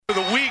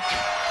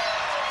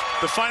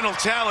The final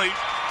tally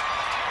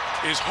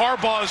is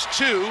Harbaugh's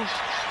 2,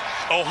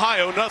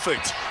 Ohio nothing.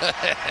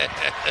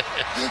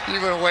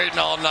 You've been waiting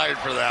all night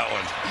for that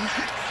one.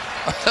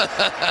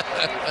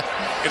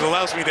 It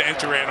allows me to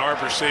enter Ann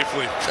Arbor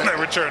safely when I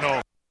return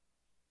home.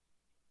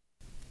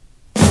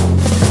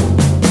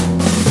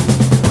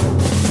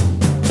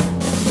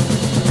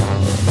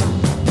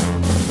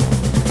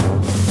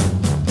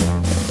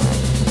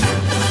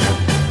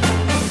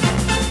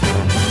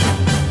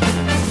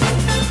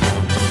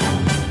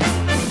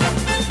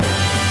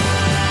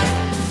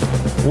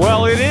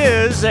 Well, it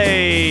is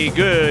a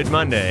good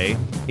Monday,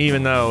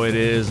 even though it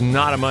is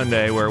not a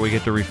Monday where we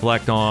get to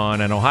reflect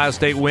on an Ohio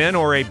State win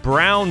or a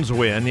Browns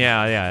win.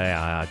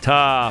 Yeah.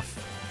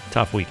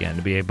 Tough weekend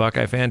to be a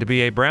Buckeye fan, to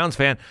be a Browns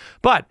fan.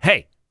 But,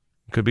 hey,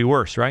 it could be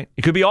worse, right?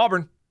 It could be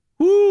Auburn.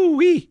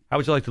 Woo-wee! How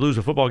would you like to lose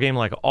a football game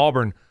like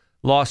Auburn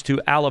lost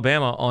to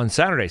Alabama on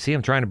Saturday? See,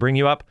 I'm trying to bring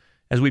you up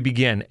as we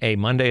begin a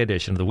Monday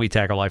edition of the We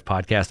Tackle Life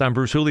podcast. I'm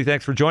Bruce Hooley.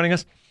 Thanks for joining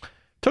us.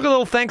 Took a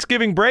little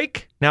Thanksgiving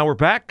break. Now we're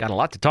back. Got a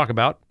lot to talk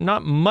about.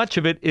 Not much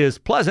of it is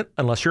pleasant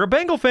unless you're a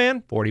Bengal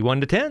fan.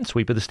 41-10,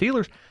 sweep of the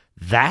Steelers.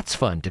 That's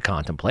fun to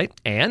contemplate.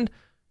 And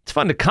it's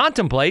fun to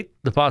contemplate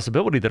the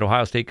possibility that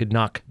Ohio State could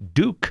knock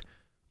Duke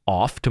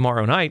off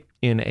tomorrow night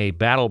in a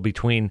battle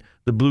between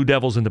the Blue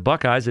Devils and the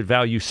Buckeyes at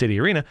Value City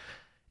Arena.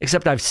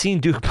 Except I've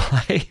seen Duke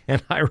play,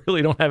 and I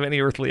really don't have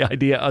any earthly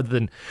idea other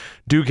than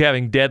Duke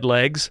having dead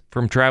legs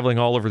from traveling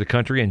all over the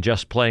country and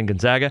just playing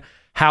Gonzaga,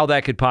 how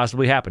that could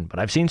possibly happen. But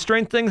I've seen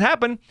strange things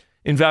happen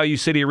in Value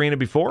City Arena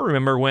before.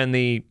 Remember when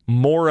the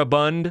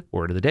moribund,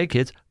 word of the day,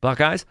 kids,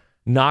 Buckeyes,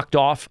 knocked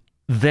off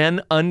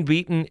then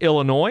unbeaten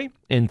Illinois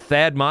in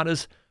Thad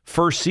Matta's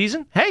first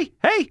season? Hey,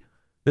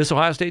 this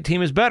Ohio State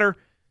team is better.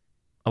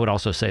 I would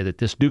also say that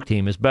this Duke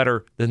team is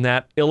better than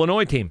that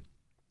Illinois team.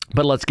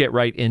 But let's get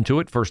right into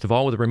it. First of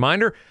all, with a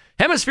reminder,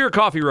 Hemisphere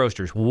Coffee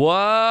Roasters.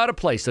 What a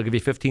place. They'll give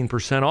you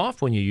 15%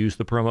 off when you use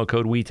the promo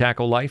code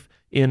WeTackleLife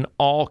in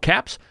all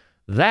caps.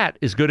 That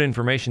is good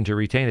information to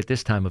retain at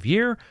this time of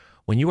year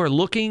when you are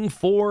looking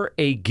for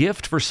a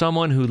gift for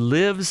someone who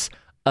lives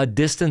a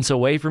distance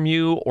away from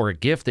you, or a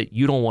gift that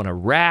you don't want to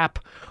wrap,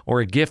 or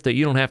a gift that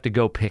you don't have to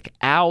go pick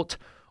out,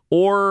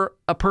 or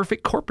a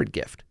perfect corporate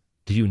gift.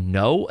 Do you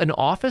know an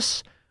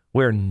office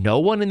where no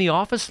one in the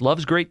office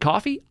loves great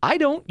coffee? I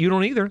don't. You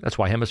don't either. That's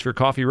why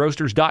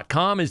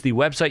HemisphereCoffeeRoasters.com is the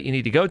website you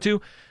need to go to.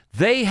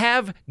 They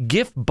have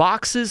gift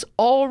boxes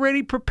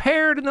already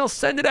prepared, and they'll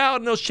send it out,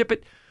 and they'll ship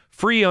it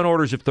free on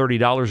orders of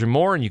 $30 or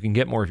more, and you can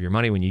get more of your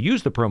money when you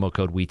use the promo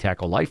code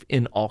WeTackleLife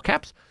in all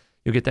caps.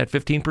 You'll get that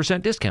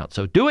 15% discount.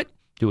 So do it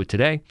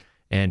today,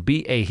 and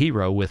be a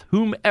hero with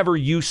whomever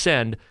you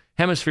send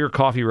Hemisphere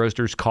Coffee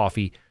Roasters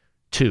coffee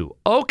to.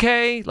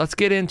 Okay, let's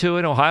get into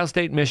it. Ohio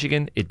State,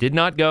 Michigan. It did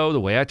not go the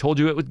way I told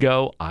you it would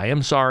go. I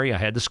am sorry. I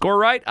had the score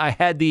right. I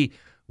had the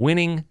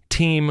winning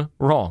team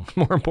wrong.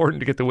 More important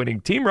to get the winning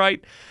team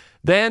right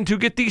than to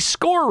get the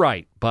score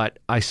right. But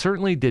I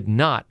certainly did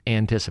not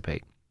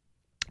anticipate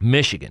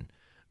Michigan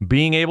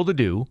being able to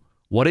do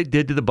what it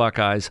did to the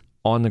Buckeyes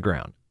on the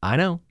ground. I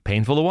know,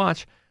 painful to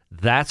watch.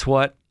 That's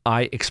what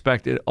I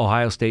expected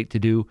Ohio State to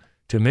do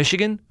to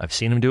Michigan. I've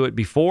seen them do it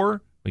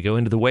before. We go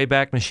into the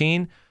Wayback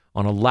Machine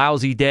on a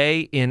lousy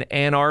day in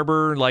Ann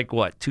Arbor,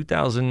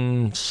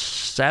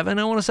 2007,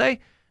 I want to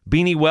say.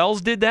 Beanie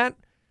Wells did that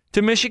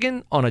to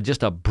Michigan on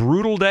just a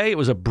brutal day. It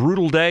was a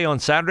brutal day on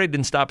Saturday.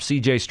 Didn't stop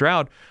C.J.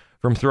 Stroud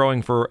from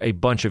throwing for a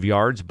bunch of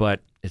yards,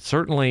 but it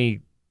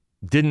certainly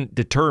didn't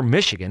deter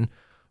Michigan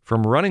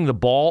from running the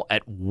ball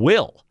at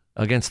will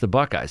against the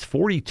Buckeyes.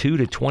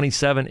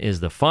 42-27 is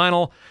the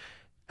final.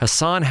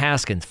 Hassan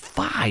Haskins,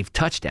 5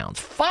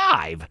 touchdowns.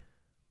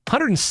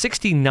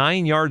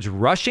 169 yards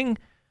rushing.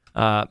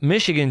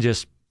 Michigan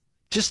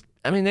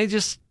they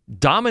just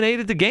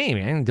dominated the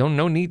game.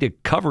 No need to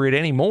cover it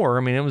anymore.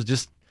 It was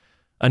just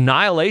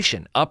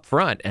annihilation up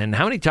front. And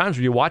how many times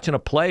were you watching a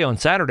play on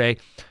Saturday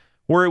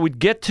where it would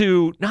get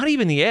to not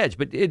even the edge,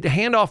 but it'd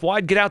hand off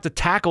wide, get out to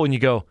tackle, and you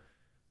go,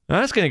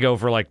 that's going to go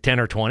for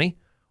 10 or 20.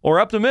 Or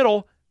up the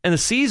middle, and the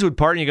C's would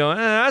part, and you go,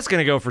 that's going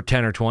to go for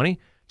 10 or 20.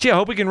 Gee, I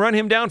hope we can run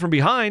him down from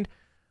behind.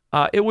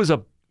 It was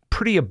a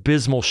pretty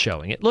abysmal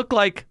showing. It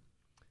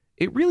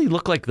really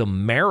looked like the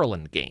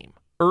Maryland game,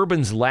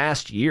 Urban's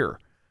last year,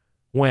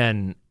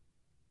 when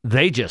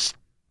they just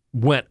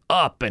went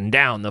up and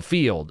down the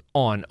field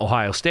on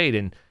Ohio State.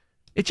 And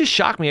it just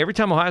shocked me. Every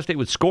time Ohio State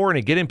would score and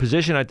it'd get in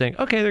position, I'd think,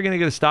 okay, they're going to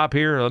get a stop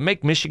here.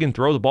 Make Michigan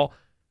throw the ball.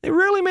 They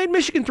rarely made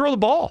Michigan throw the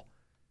ball.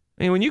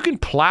 When you can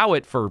plow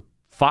it for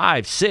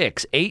 5,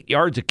 6, 8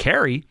 yards a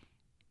carry,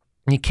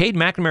 and Cade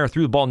McNamara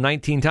threw the ball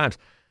 19 times,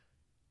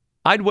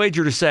 I'd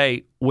wager to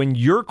say when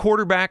your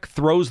quarterback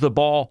throws the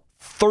ball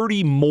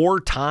 30 more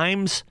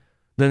times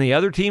than the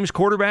other team's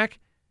quarterback,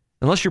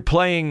 unless you're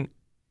playing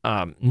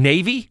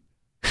Navy,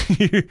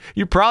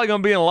 you're probably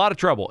going to be in a lot of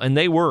trouble. And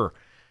they were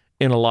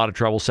in a lot of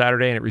trouble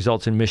Saturday, and it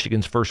results in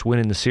Michigan's first win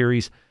in the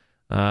series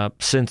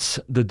since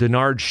the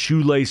Denard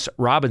Shoelace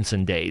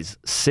Robinson days,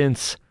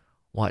 since,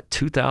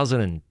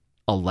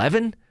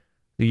 2011?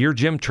 The year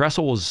Jim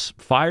Tressel was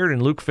fired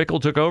and Luke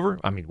Fickell took over?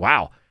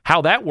 Wow.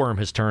 how that worm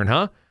has turned,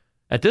 huh?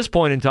 At this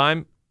point in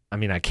time, I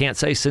mean, I can't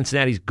say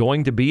Cincinnati's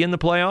going to be in the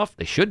playoff.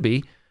 They should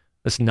be.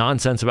 This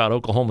nonsense about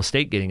Oklahoma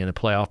State getting in the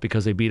playoff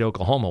because they beat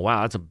Oklahoma.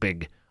 Wow, that's a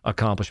big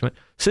accomplishment.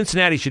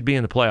 Cincinnati should be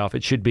in the playoff.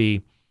 It should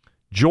be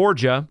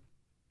Georgia,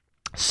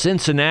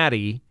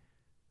 Cincinnati.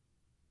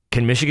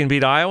 Can Michigan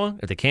beat Iowa?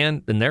 If they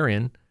can, then they're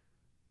in.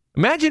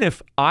 Imagine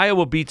if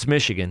Iowa beats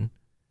Michigan,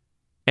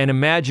 and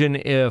imagine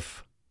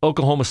if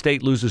Oklahoma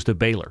State loses to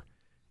Baylor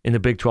in the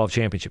Big 12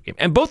 championship game.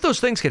 And both those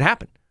things could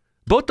happen.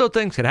 Both those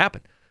things could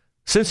happen.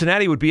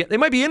 Cincinnati they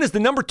might be in as the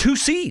number 2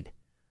 seed.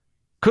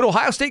 Could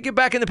Ohio State get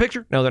back in the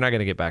picture? No, they're not going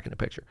to get back in the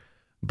picture.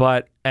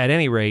 But at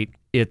any rate,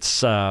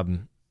 it's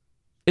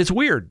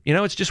weird.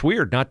 It's just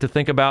weird not to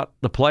think about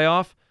the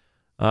playoff.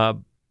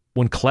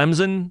 When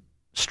Clemson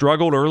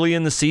struggled early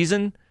in the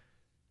season,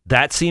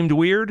 that seemed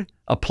weird.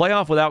 A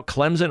playoff without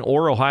Clemson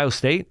or Ohio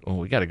State? Well,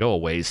 we got to go a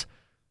ways.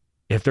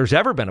 If there's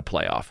ever been a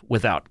playoff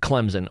without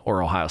Clemson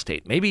or Ohio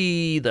State,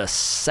 maybe the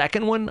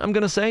second one, I'm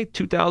going to say,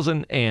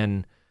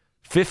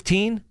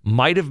 2015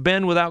 might have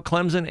been without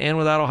Clemson and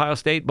without Ohio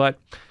State. But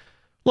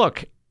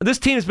look, this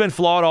team has been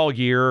flawed all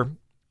year.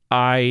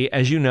 I,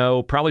 as you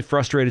know, probably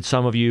frustrated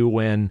some of you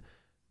when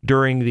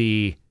during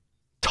the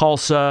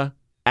Tulsa,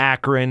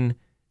 Akron,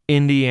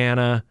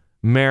 Indiana,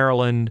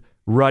 Maryland,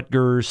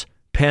 Rutgers,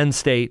 Penn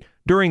State,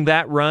 during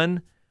that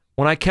run,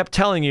 when I kept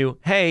telling you,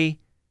 hey,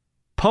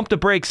 pump the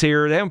brakes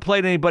here. They haven't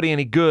played anybody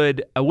any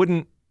good. I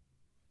wouldn't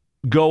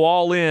go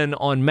all in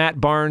on Matt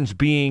Barnes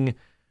being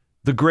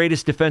the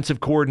greatest defensive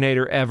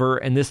coordinator ever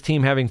and this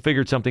team having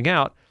figured something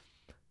out.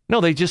 No,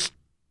 they just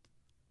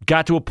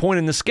got to a point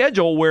in the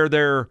schedule where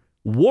their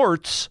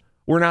warts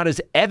were not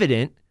as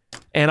evident,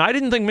 and I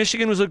didn't think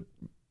Michigan was a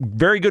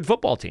very good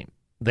football team.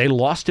 They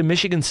lost to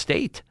Michigan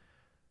State.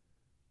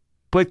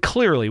 But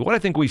clearly, what I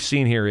think we've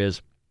seen here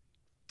is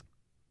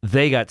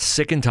they got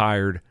sick and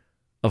tired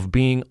of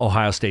being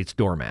Ohio State's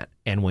doormat.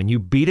 And when you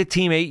beat a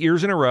team 8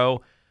 years in a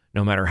row,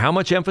 no matter how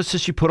much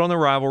emphasis you put on the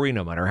rivalry,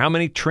 no matter how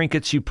many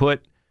trinkets you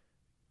put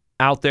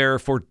out there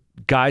for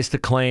guys to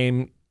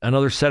claim,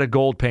 another set of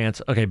gold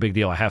pants, okay, big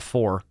deal, I have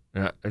 4.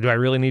 Do I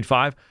really need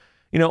 5?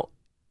 No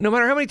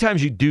matter how many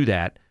times you do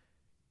that,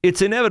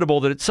 it's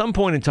inevitable that at some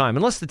point in time,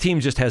 unless the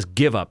team just has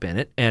give up in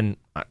it, and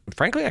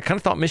frankly, I kind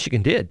of thought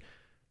Michigan did,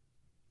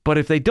 but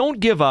if they don't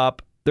give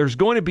up, there's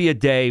going to be a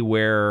day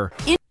where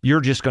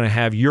you're just going to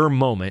have your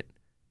moment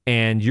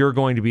and you're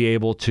going to be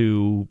able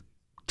to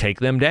take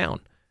them down.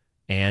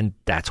 And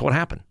that's what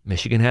happened.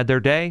 Michigan had their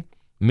day.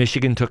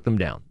 Michigan took them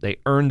down. They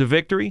earned the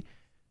victory.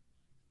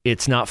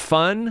 It's not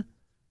fun,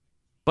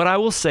 but I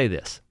will say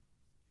this.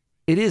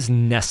 It is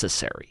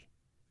necessary.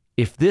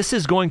 If this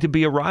is going to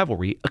be a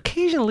rivalry,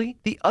 occasionally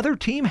the other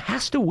team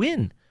has to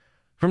win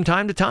from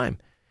time to time.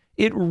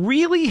 It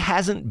really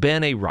hasn't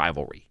been a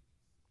rivalry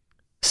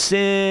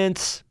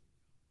since,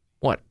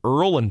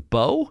 Earl and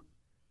Bo?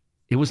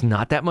 It was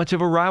not that much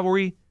of a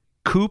rivalry.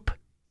 Coop,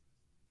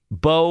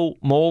 Bo,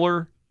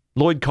 Moeller,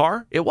 Lloyd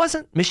Carr. It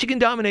wasn't. Michigan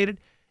dominated.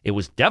 It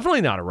was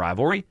definitely not a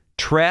rivalry.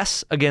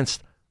 Tress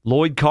against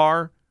Lloyd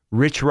Carr,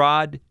 Rich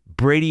Rod,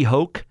 Brady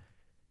Hoke.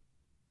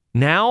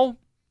 Now,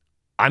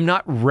 I'm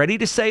not ready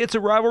to say it's a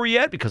rivalry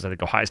yet because I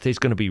think Ohio State's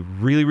going to be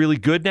really, really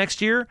good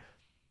next year.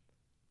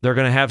 They're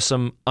going to have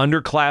some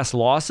underclass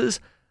losses.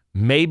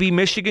 Maybe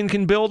Michigan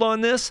can build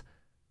on this.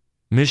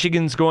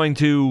 Michigan's going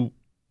to,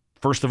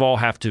 first of all,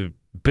 have to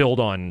build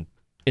on,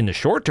 in the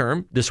short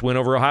term, this win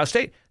over Ohio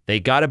State. They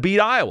got to beat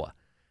Iowa.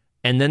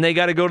 And then they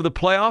got to go to the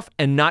playoff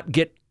and not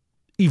get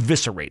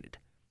eviscerated.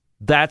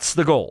 That's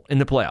the goal in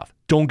the playoff.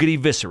 Don't get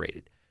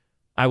eviscerated.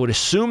 I would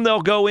assume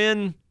they'll go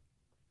in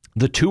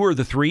the 2 or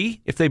the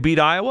 3 if they beat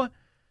Iowa.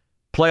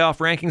 Playoff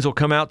rankings will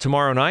come out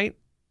tomorrow night.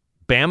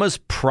 Bama's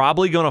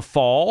probably going to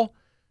fall,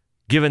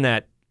 given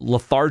that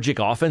lethargic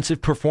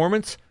offensive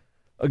performance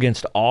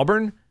against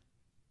Auburn.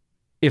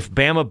 If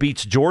Bama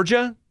beats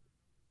Georgia,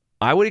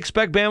 I would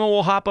expect Bama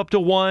will hop up to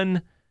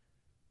 1,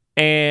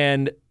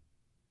 and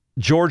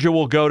Georgia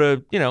will go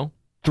to,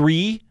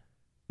 3.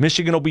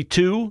 Michigan will be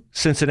 2.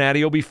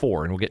 Cincinnati will be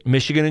 4, and we'll get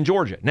Michigan and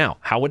Georgia. Now,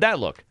 how would that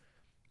look?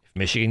 If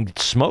Michigan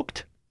gets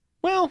smoked,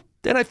 well,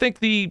 then I think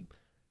the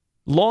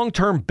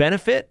long-term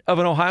benefit of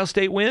an Ohio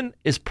State win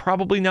is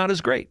probably not as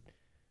great.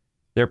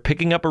 They're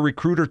picking up a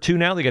recruit or 2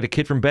 now. They got a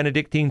kid from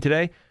Benedictine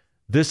today.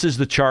 This is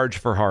the charge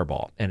for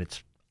Harbaugh, and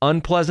it's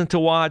unpleasant to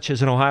watch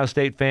as an Ohio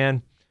State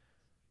fan.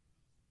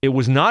 It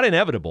was not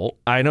inevitable.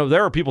 I know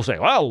there are people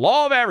saying, well,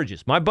 law of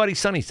averages. My buddy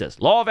Sonny says,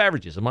 law of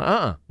averages. I'm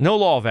like, no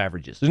law of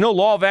averages. There's no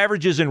law of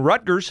averages in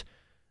Rutgers.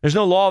 There's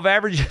no law of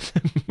averages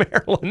in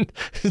Maryland.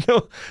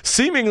 There's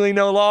seemingly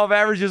no law of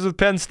averages with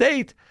Penn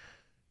State.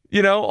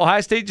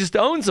 Ohio State just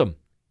owns them.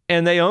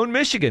 And they own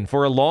Michigan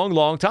for a long,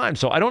 long time.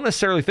 So I don't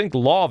necessarily think the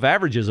law of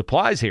averages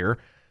applies here.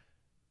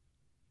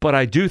 But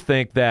I do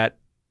think that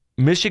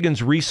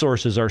Michigan's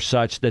resources are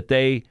such that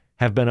they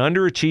have been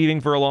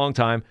underachieving for a long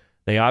time.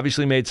 They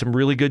obviously made some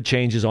really good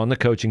changes on the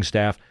coaching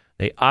staff.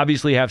 They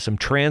obviously have some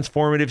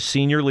transformative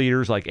senior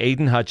leaders like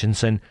Aiden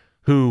Hutchinson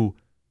who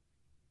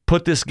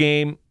put this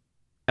game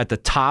at the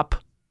top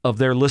of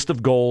their list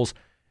of goals,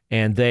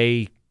 and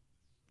they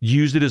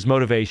used it as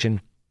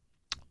motivation.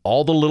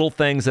 All the little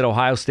things that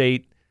Ohio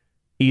State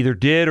either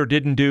did or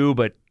didn't do,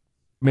 but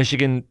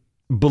Michigan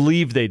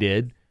believed they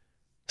did,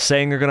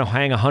 saying they're going to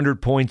hang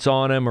 100 points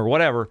on him or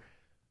whatever,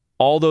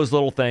 all those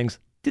little things.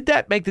 Did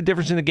that make the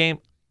difference in the game?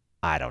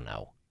 I don't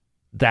know.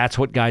 That's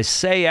what guys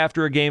say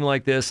after a game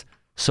like this,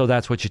 so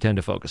that's what you tend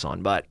to focus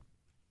on. But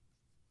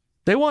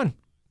they won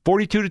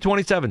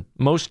 42-27,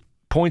 most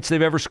points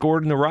they've ever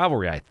scored in the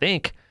rivalry, I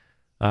think.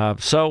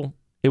 So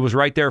it was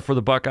right there for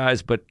the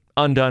Buckeyes, but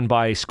undone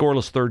by a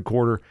scoreless third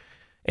quarter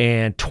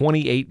and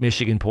 28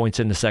 Michigan points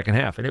in the second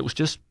half. And it was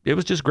just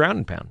ground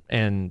and pound.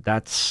 And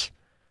that's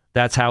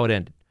how it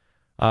ended.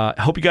 I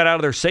hope you got out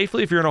of there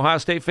safely if you're an Ohio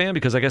State fan,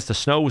 because I guess the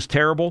snow was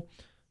terrible.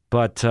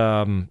 But,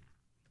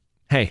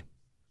 hey,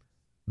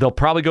 they'll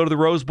probably go to the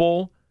Rose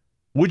Bowl.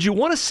 Would you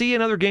want to see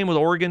another game with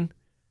Oregon?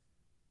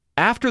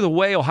 After the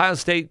way Ohio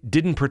State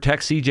didn't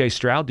protect C.J.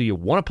 Stroud, do you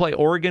want to play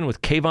Oregon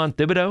with Kayvon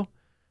Thibodeau?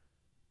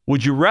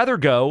 Would you rather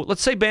go,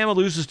 let's say Bama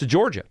loses to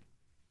Georgia.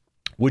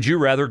 Would you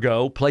rather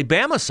go play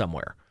Bama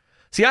somewhere?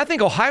 See, I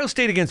think Ohio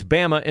State against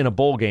Bama in a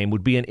bowl game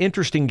would be an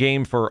interesting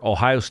game for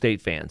Ohio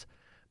State fans.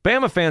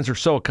 Bama fans are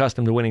so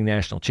accustomed to winning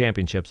national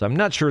championships, I'm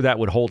not sure that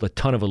would hold a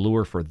ton of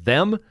allure for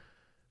them.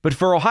 But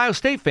for Ohio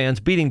State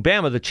fans, beating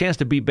Bama, the chance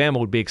to beat Bama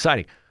would be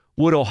exciting.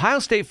 Would Ohio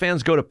State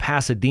fans go to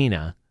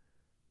Pasadena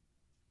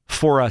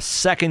for a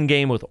second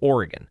game with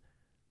Oregon?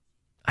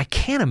 I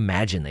can't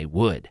imagine they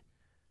would.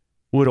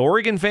 Would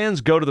Oregon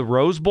fans go to the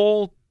Rose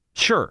Bowl?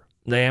 Sure.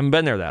 They haven't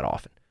been there that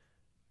often.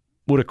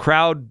 Would a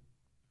crowd,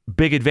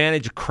 big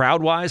advantage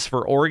crowd-wise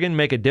for Oregon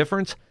make a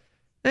difference?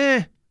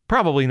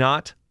 Probably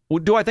not.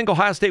 Do I think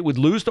Ohio State would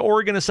lose to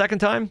Oregon a second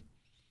time?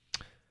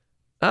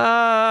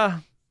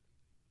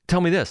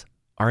 Tell me this.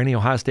 Are any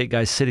Ohio State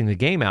guys sitting the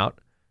game out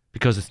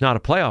because it's not a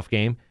playoff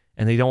game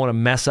and they don't want to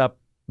mess up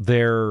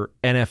their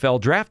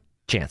NFL draft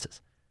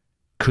chances?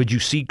 Could you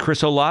see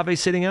Chris Olave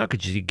sitting out?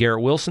 Could you see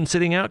Garrett Wilson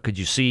sitting out? Could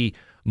you see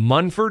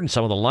Munford and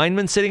some of the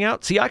linemen sitting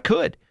out? See, I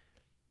could.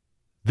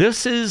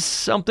 This is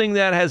something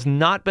that has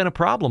not been a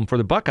problem for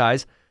the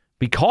Buckeyes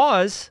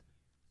because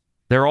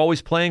they're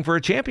always playing for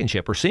a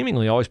championship, or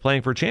seemingly always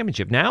playing for a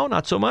championship. Now,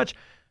 not so much.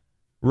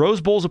 Rose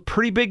Bowl's a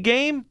pretty big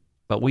game,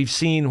 but we've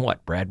seen,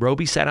 Brad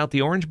Roby sat out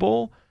the Orange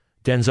Bowl.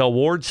 Denzel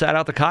Ward sat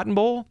out the Cotton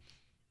Bowl.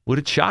 Would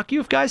it shock you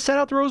if guys sat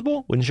out the Rose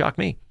Bowl? Wouldn't shock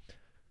me.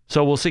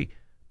 So we'll see.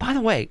 By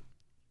the way,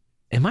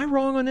 am I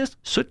wrong on this?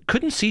 So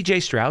couldn't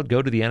C.J. Stroud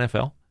go to the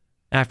NFL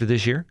after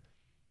this year?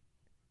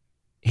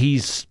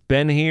 He's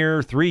been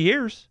here 3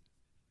 years.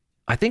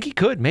 I think he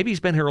could. Maybe he's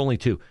been here only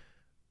 2.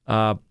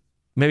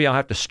 Maybe I'll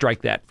have to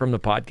strike that from the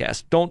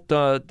podcast.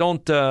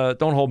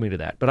 Don't hold me to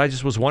that. But I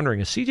just was wondering,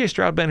 has C.J.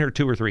 Stroud been here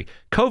 2 or 3?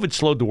 COVID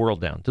slowed the world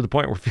down to the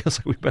point where it feels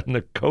like we've been in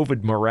the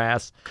COVID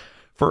morass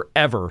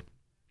forever.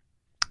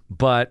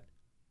 But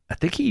I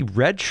think he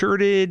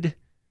redshirted.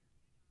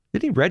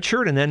 Did he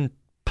redshirt and then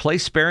play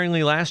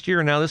sparingly last year?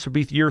 And now this would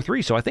be year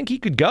 3. So I think he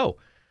could go.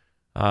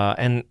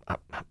 And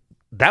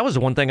that was the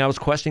one thing I was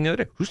questioning the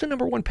other day. Who's the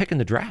number 1 pick in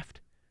the draft?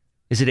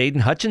 Is it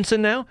Aiden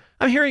Hutchinson now?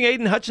 I'm hearing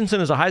Aiden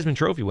Hutchinson is a Heisman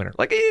Trophy winner.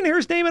 I didn't hear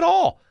his name at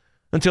all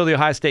until the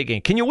Ohio State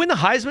game. Can you win the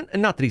Heisman?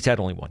 And not that he's had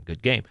only one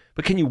good game,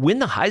 but can you win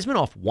the Heisman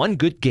off one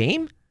good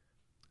game?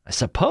 I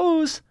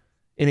suppose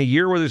in a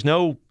year where there's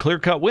no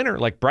clear-cut winner,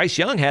 like Bryce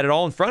Young had it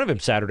all in front of him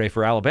Saturday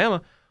for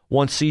Alabama,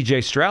 once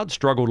C.J. Stroud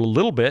struggled a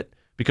little bit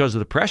because of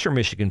the pressure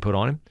Michigan put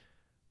on him.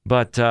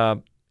 But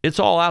it's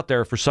all out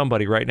there for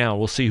somebody right now.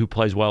 We'll see who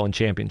plays well in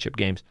championship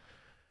games.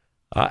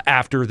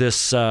 After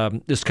this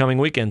coming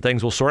weekend,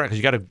 things will sort out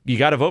because you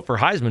got to vote for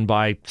Heisman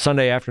by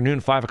Sunday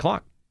afternoon,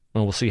 5:00,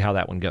 and we'll see how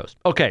that one goes.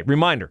 Okay,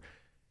 reminder: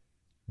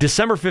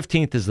 December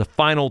 15th is the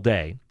final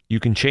day you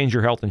can change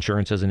your health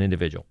insurance as an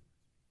individual.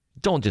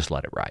 Don't just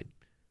let it ride.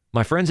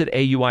 My friends at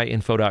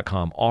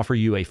AUIinfo.com offer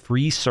you a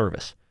free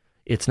service.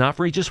 It's not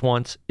free just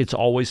once; it's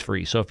always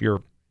free. So if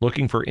you're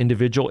looking for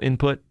individual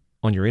input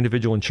on your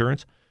individual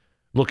insurance,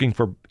 looking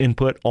for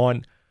input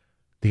on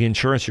the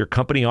insurance your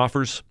company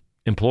offers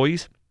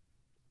employees,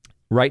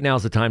 right now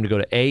is the time to go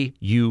to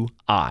AUIinfo.com.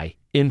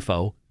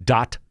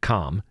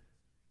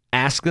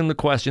 Ask them the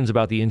questions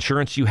about the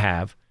insurance you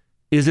have.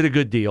 Is it a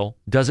good deal?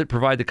 Does it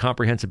provide the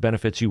comprehensive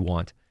benefits you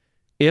want?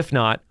 If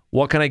not,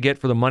 what can I get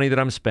for the money that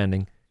I'm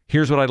spending?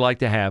 Here's what I'd like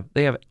to have.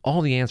 They have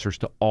all the answers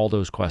to all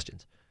those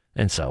questions.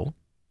 And so,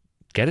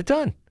 get it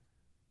done.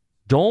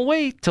 Don't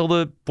wait till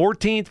the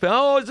 14th.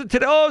 Oh, is it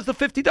today? Oh, it's the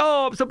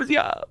 $50.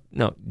 Yeah.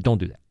 No, don't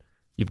do that.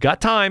 You've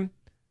got time,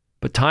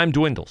 but time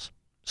dwindles.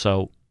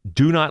 So,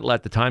 do not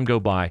let the time go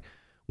by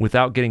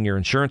without getting your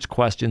insurance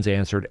questions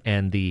answered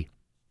and the,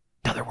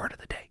 another word of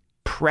the day,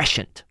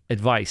 prescient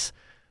advice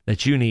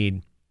that you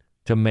need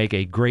to make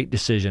a great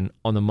decision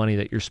on the money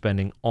that you're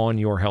spending on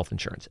your health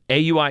insurance.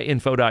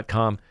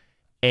 AUIinfo.com,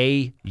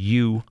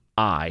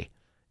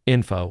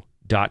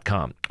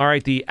 AUIinfo.com. All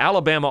right, the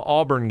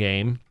Alabama-Auburn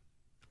game.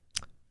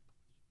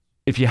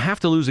 If you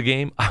have to lose a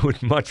game, I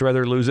would much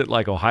rather lose it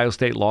like Ohio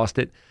State lost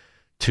it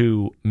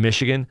to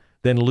Michigan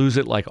than lose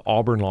it like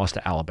Auburn lost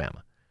to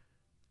Alabama.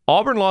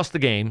 Auburn lost the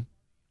game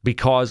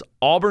because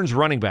Auburn's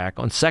running back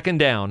on second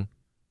down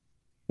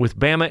with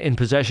Bama in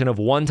possession of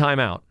one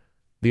timeout,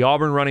 the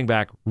Auburn running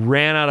back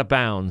ran out of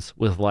bounds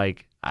with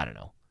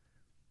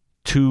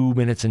 2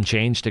 minutes and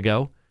change to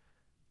go.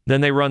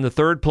 Then they run the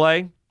third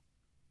play.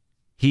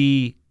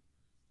 They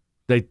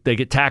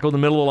get tackled in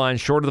the middle of the line,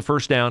 short of the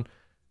first down.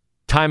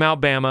 Timeout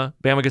Bama.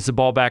 Bama gets the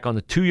ball back on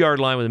the 2-yard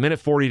line with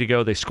 1:40 to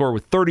go. They score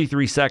with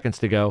 33 seconds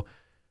to go.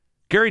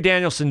 Gary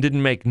Danielson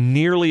didn't make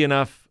nearly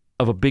enough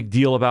of a big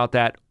deal about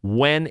that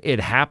when it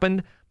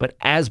happened, but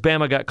as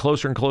Bama got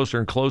closer and closer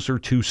and closer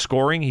to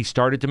scoring, he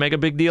started to make a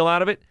big deal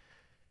out of it.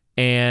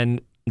 And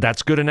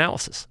that's good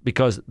analysis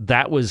because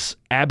that was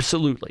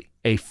absolutely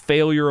a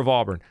failure of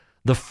Auburn.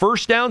 The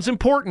first down's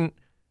important,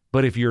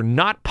 but if you're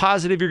not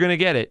positive you're going to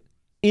get it,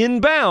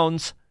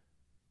 inbounds,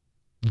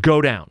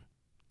 go down.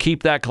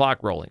 Keep that clock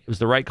rolling. It was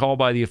the right call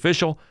by the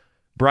official.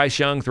 Bryce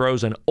Young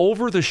throws an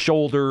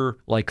over-the-shoulder,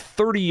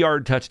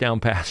 30-yard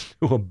touchdown pass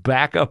to a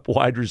backup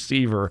wide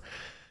receiver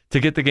to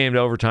get the game to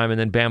overtime, and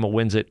then Bama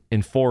wins it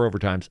in 4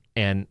 overtimes.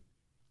 And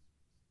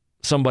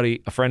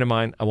somebody, a friend of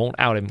mine, I won't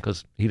out him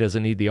because he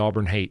doesn't need the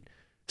Auburn hate,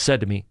 said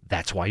to me,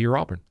 that's why you're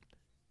Auburn.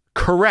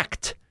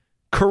 Correct.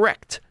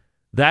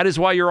 That is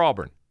why you're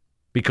Auburn,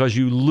 because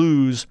you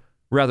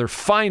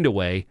find a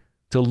way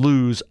to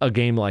lose a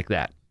game like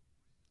that.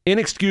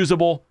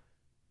 Inexcusable.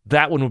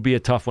 That one would be a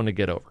tough one to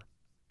get over.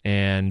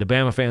 And the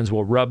Bama fans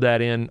will rub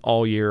that in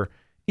all year,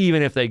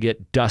 even if they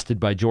get dusted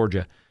by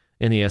Georgia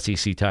in the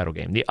SEC title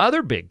game. The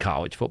other big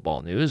college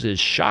football news is,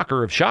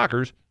 shocker of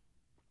shockers,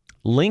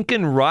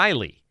 Lincoln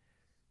Riley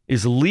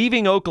is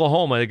leaving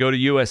Oklahoma to go to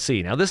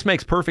USC. Now, this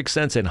makes perfect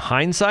sense in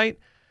hindsight.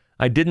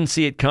 I didn't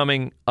see it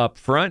coming up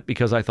front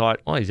because I thought,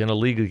 he's in a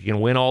league that he can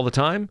win all the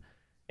time,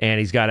 and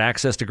he's got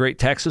access to great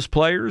Texas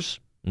players,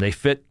 and they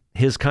fit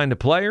his kind of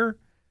player.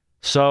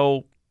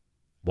 So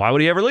why would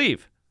he ever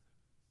leave?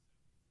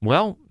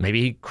 Well,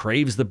 maybe he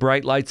craves the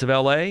bright lights of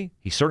L.A.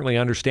 He certainly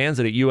understands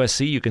that at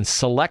USC you can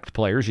select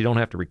players. You don't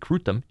have to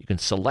recruit them. You can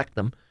select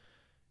them.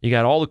 You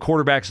got all the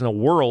quarterbacks in the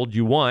world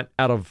you want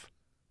out of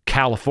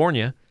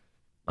California.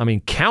 I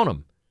mean, count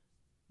them.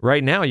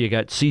 Right now you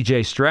got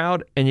C.J.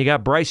 Stroud and you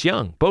got Bryce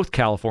Young, both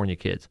California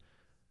kids.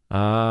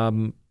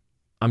 I'm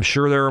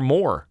sure there are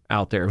more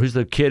out there. Who's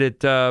the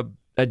kid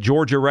at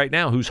Georgia right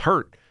now who's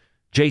hurt?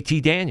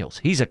 J.T. Daniels.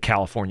 He's a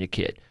California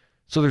kid.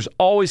 So there's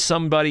always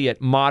somebody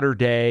at Mater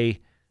Dei.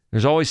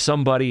 There's always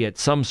somebody at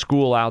some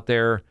school out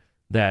there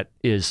that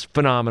is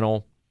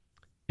phenomenal.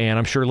 And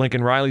I'm sure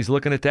Lincoln Riley's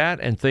looking at that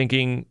and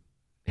thinking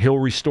he'll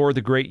restore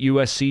the great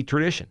USC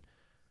tradition.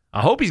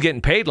 I hope he's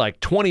getting paid like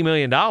 $20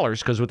 million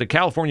because with the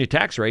California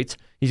tax rates,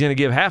 he's going to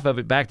give half of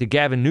it back to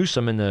Gavin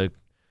Newsom and the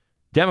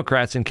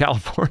Democrats in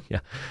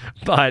California.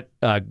 But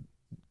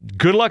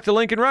good luck to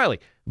Lincoln Riley.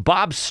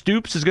 Bob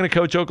Stoops is going to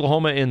coach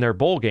Oklahoma in their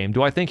bowl game.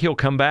 Do I think he'll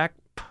come back?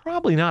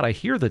 Probably not. I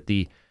hear that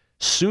the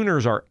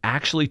Sooners are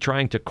actually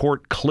trying to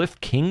court Cliff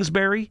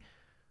Kingsbury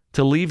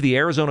to leave the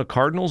Arizona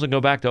Cardinals and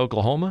go back to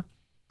Oklahoma.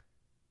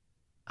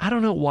 I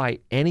don't know why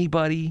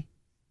anybody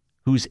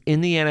who's in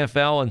the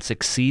NFL and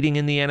succeeding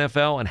in the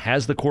NFL and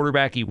has the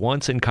quarterback he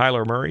wants in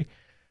Kyler Murray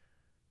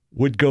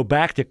would go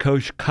back to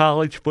coach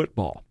college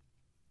football.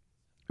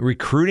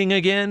 Recruiting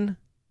again?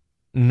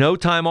 No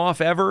time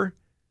off ever?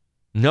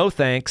 No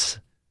thanks.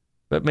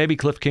 But maybe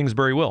Cliff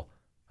Kingsbury will.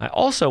 I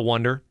also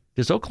wonder,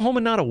 is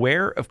Oklahoma not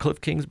aware of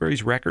Cliff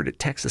Kingsbury's record at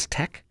Texas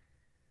Tech?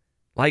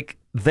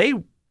 They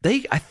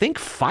I think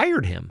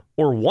fired him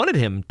or wanted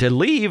him to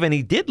leave, and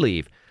he did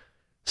leave.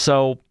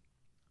 So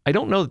I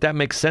don't know that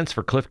makes sense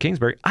for Cliff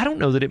Kingsbury. I don't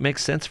know that it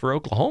makes sense for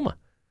Oklahoma.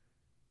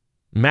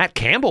 Matt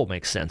Campbell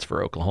makes sense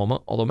for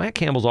Oklahoma, although Matt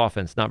Campbell's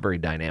offense is not very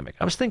dynamic.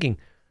 I was thinking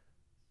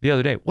the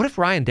other day, what if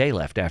Ryan Day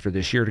left after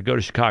this year to go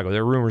to Chicago?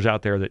 There are rumors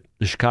out there that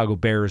the Chicago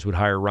Bears would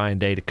hire Ryan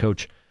Day to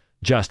coach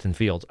Justin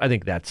Fields. I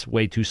think that's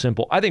way too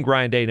simple. I think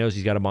Ryan Day knows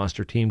he's got a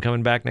monster team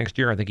coming back next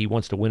year. I think he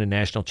wants to win a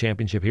national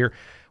championship here.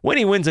 When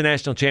he wins a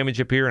national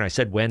championship here, and I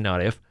said when,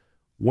 not if,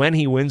 when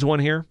he wins one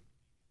here,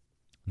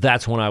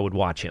 that's when I would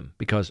watch him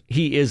because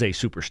he is a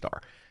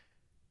superstar.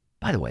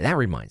 By the way, that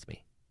reminds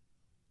me.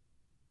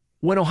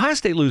 When Ohio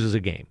State loses a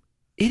game,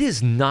 it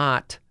is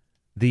not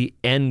the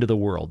end of the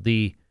world.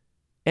 The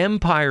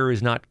empire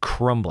is not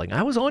crumbling.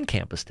 I was on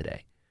campus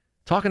today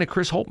talking to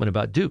Chris Holtmann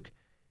about Duke,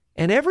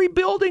 and every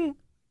building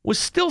was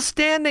still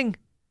standing.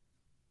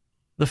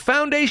 The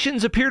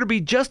foundations appear to be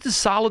just as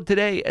solid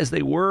today as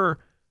they were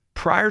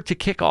prior to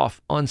kickoff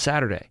on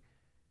Saturday.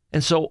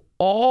 And so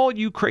all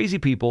you crazy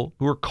people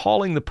who are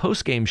calling the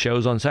postgame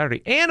shows on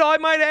Saturday, and I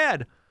might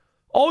add,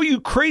 all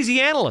you crazy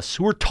analysts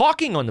who are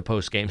talking on the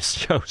postgame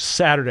shows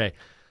Saturday,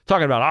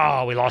 talking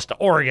about, we lost to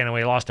Oregon and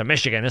we lost to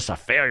Michigan. It's a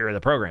failure of the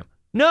program.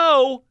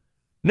 No,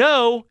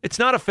 it's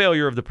not a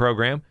failure of the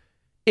program.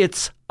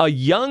 It's a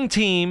young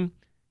team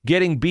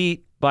getting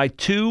beat by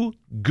two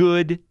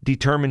good,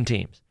 determined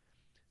teams.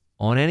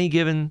 On any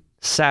given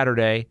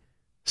Saturday,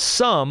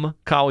 some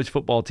college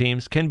football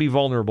teams can be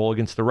vulnerable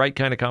against the right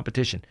kind of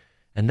competition.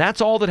 And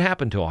that's all that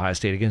happened to Ohio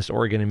State against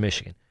Oregon and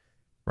Michigan.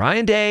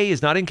 Ryan Day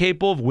is not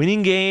incapable of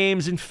winning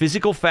games in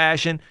physical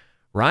fashion.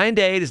 Ryan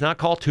Day does not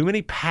call too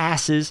many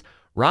passes.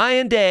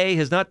 Ryan Day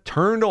has not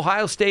turned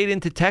Ohio State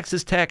into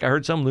Texas Tech. I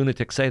heard some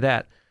lunatic say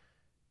that.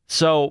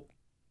 So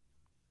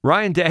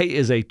Ryan Day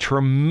is a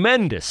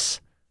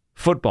tremendous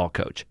football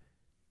coach.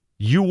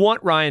 You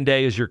want Ryan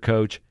Day as your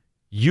coach.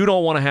 You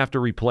don't want to have to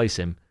replace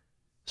him.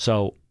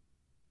 So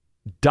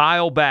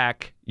dial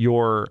back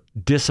your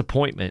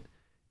disappointment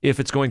if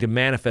it's going to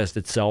manifest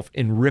itself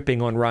in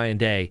ripping on Ryan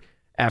Day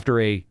after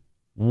a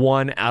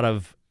 1 out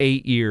of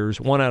 8 years,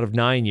 1 out of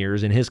 9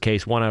 years, in his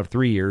case, 1 out of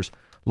 3 years,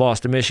 loss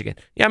to Michigan.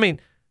 Yeah, I mean,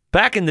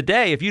 back in the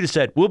day, if you'd have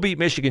said, we'll beat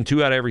Michigan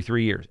 2 out of every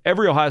 3 years,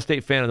 every Ohio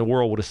State fan in the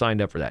world would have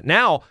signed up for that.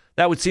 Now,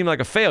 that would seem like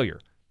a failure.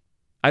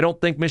 I don't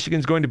think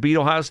Michigan's going to beat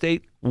Ohio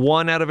State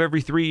 1 out of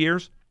every 3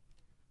 years,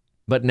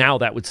 but now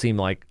that would seem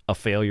like a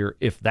failure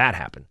if that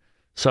happened.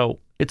 So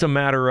it's a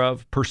matter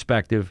of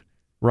perspective.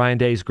 Ryan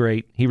Day's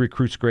great. He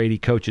recruits great. He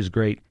coaches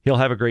great. He'll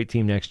have a great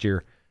team next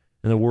year,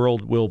 and the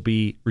world will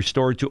be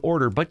restored to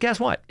order. But guess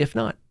what? If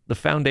not, the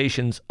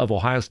foundations of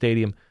Ohio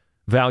Stadium,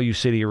 Value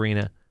City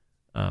Arena,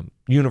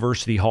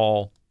 University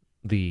Hall,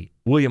 the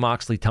William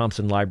Oxley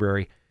Thompson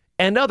Library,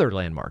 and other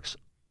landmarks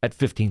at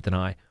 15th and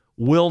I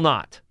will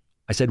not,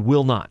 I said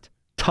will not,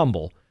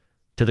 tumble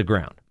to the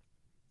ground.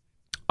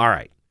 All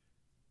right.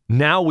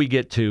 Now we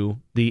get to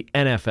the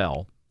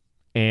NFL,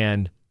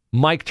 and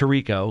Mike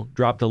Tirico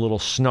dropped a little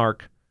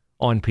snark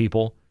on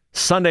people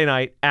Sunday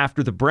night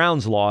after the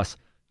Browns loss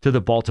to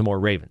the Baltimore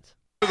Ravens.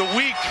 For the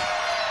week,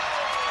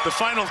 the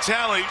final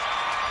tally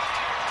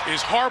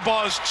is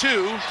Harbaugh's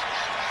 2,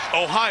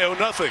 Ohio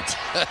nothing.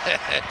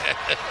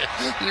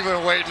 You've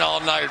been waiting all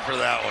night for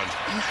that one.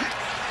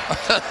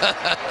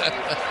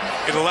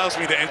 It allows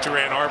me to enter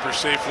Ann Arbor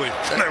safely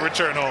when I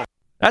return home.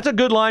 That's a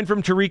good line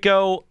from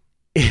Tirico.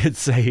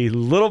 It's a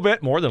little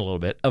bit, more than a little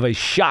bit, of a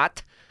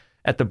shot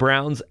at the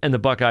Browns and the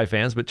Buckeye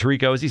fans. But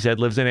Tirico, as he said,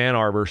 lives in Ann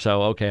Arbor,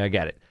 so okay, I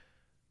get it.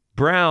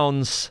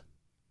 Browns,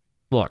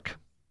 look,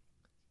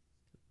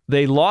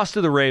 they lost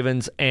to the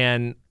Ravens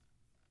and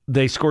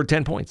they scored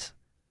 10 points.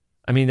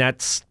 I mean,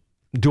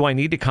 do I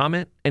need to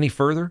comment any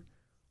further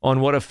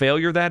on what a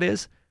failure that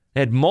is?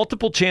 They had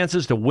multiple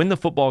chances to win the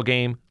football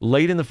game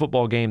late in the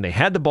football game. They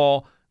had the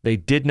ball. They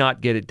did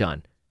not get it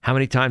done. How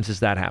many times has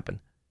that happened?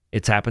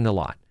 It's happened a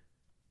lot.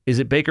 Is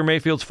it Baker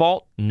Mayfield's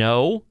fault?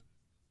 No.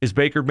 Is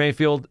Baker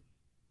Mayfield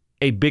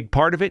a big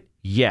part of it?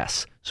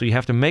 Yes. So you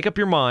have to make up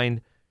your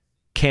mind,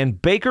 can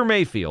Baker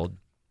Mayfield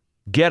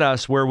get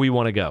us where we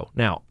want to go?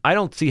 Now, I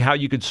don't see how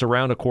you could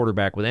surround a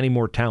quarterback with any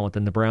more talent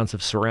than the Browns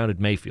have surrounded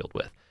Mayfield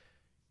with.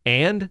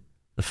 And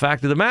the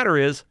fact of the matter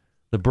is,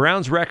 the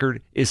Browns'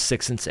 record is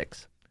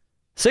 6-6.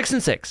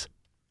 6-6.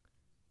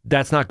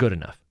 That's not good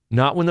enough.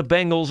 Not when the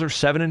Bengals are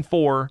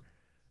 7-4.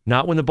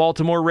 Not when the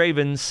Baltimore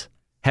Ravens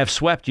have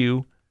swept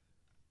you.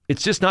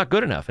 It's just not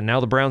good enough. And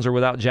now the Browns are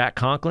without Jack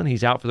Conklin.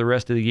 He's out for the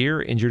rest of the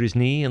year, injured his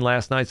knee in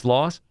last night's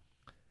loss.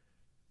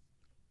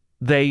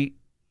 They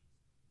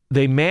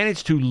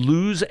managed to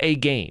lose a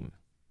game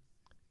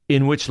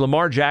in which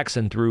Lamar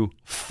Jackson threw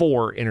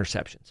 4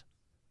 interceptions.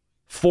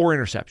 4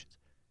 interceptions.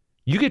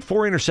 You get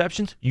 4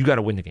 interceptions, you got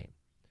to win the game.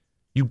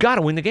 You got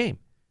to win the game.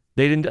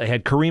 They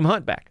had Kareem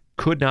Hunt back.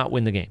 Could not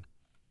win the game.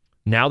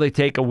 Now they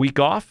take a week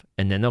off,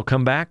 and then they'll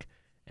come back,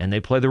 and they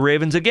play the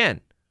Ravens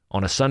again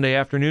on a Sunday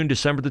afternoon,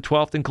 December the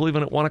 12th in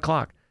Cleveland at 1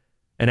 o'clock.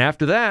 And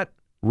after that,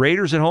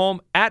 Raiders at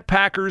home, at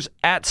Packers,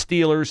 at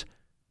Steelers,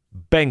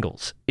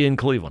 Bengals in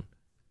Cleveland.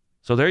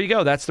 So there you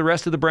go. That's the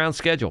rest of the Browns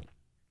schedule.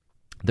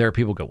 There are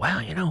people who go,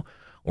 well,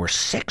 we're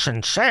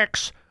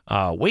 6-6.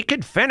 We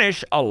could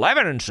finish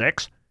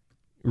 11-6.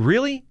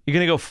 Really? You're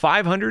going to go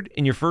 500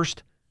 in your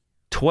first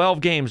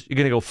 12 games? You're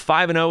going to go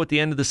 5-0 at the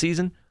end of the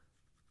season?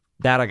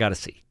 That I got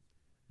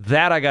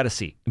to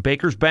see.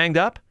 Baker's banged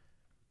up.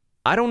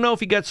 I don't know if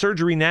he got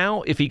surgery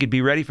now, if he could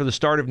be ready for the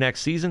start of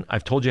next season.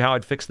 I've told you how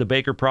I'd fix the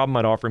Baker problem.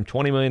 I'd offer him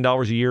 $20 million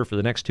a year for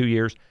the next 2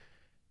 years.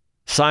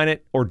 Sign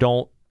it or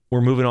don't.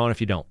 We're moving on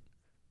if you don't.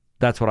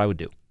 That's what I would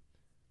do.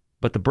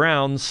 But the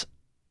Browns,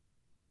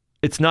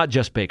 it's not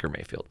just Baker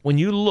Mayfield. When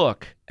you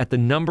look at the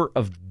number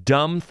of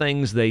dumb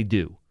things they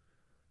do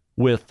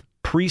with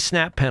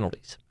pre-snap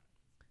penalties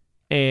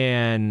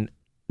and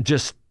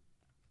just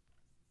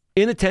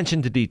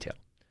inattention to detail,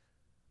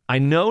 I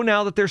know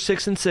now that they're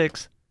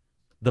 6-6,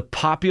 the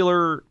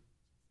popular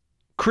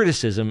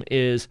criticism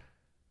is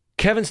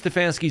Kevin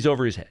Stefanski's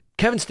over his head.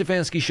 Kevin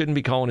Stefanski shouldn't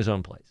be calling his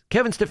own plays.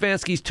 Kevin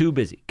Stefanski's too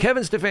busy.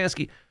 Kevin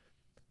Stefanski.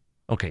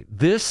 Okay,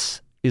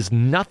 this is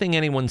nothing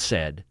anyone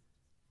said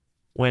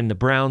when the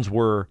Browns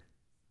were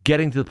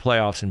getting to the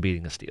playoffs and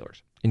beating the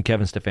Steelers in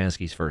Kevin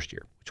Stefanski's first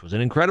year, which was an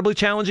incredibly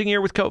challenging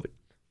year with COVID.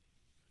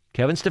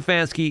 Kevin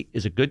Stefanski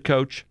is a good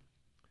coach.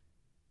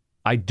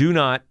 I do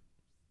not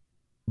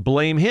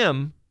blame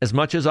him as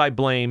much as I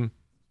blame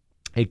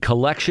a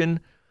collection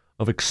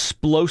of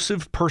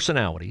explosive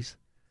personalities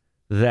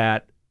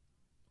that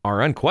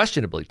are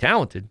unquestionably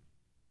talented.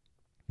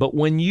 But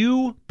when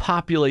you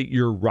populate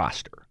your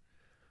roster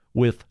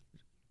with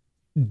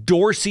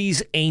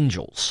Dorsey's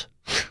Angels,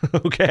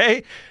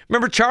 okay?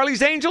 Remember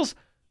Charlie's Angels?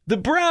 The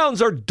Browns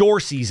are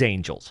Dorsey's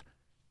Angels.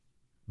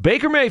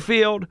 Baker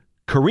Mayfield,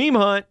 Kareem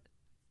Hunt,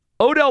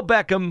 Odell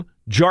Beckham,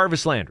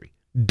 Jarvis Landry,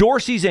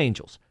 Dorsey's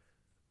Angels.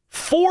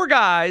 4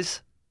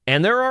 guys,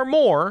 and there are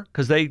more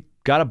because they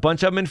got a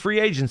bunch of them in free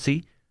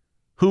agency,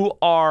 who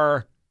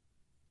are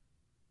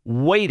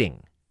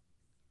waiting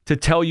to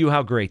tell you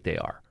how great they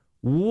are,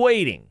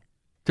 waiting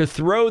to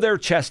throw their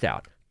chest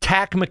out.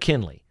 Tack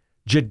McKinley,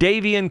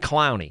 Jadeveon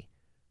Clowney,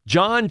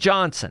 John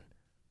Johnson,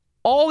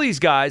 all these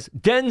guys,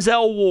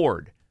 Denzel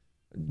Ward,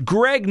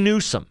 Greg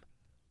Newsome,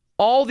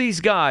 all these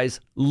guys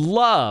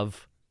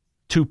love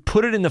to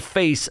put it in the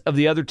face of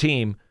the other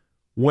team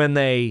when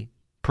they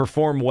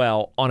perform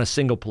well on a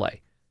single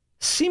play,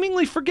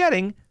 seemingly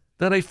forgetting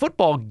that a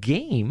football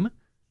game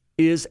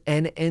is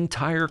an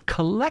entire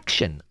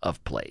collection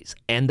of plays,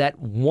 and that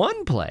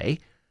one play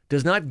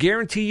does not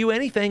guarantee you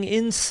anything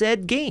in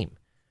said game.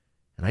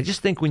 And I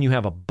just think when you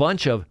have a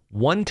bunch of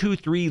 1, 2,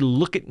 3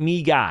 look at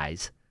me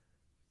guys,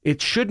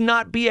 it should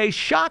not be a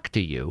shock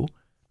to you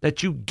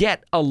that you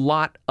get a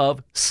lot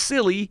of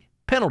silly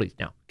penalties.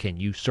 Now, can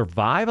you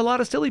survive a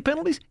lot of silly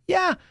penalties?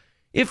 Yeah.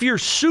 If you're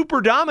super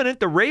dominant,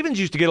 the Ravens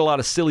used to get a lot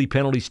of silly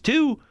penalties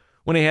too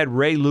when they had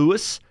Ray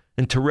Lewis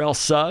and Terrell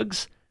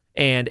Suggs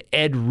and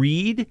Ed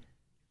Reed,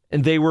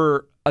 and they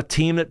were a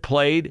team that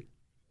played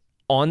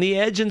on the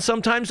edge and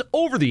sometimes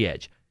over the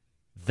edge.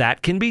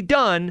 That can be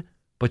done,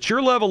 but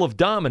your level of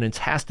dominance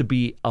has to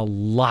be a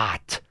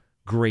lot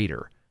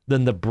greater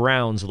than the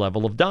Browns'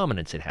 level of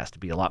dominance. It has to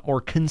be a lot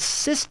more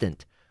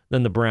consistent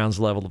than the Browns'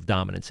 level of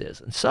dominance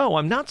is. And so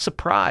I'm not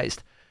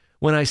surprised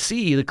when I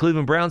see the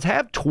Cleveland Browns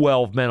have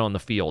 12 men on the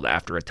field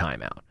after a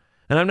timeout.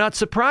 And I'm not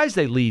surprised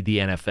they lead the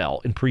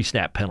NFL in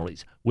pre-snap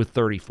penalties with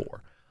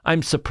 34.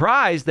 I'm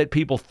surprised that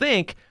people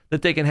think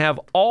that they can have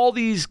all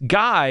these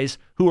guys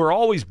who are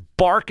always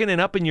barking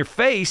and up in your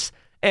face,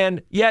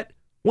 and yet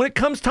when it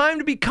comes time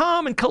to be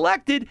calm and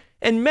collected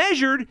and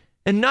measured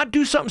and not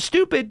do something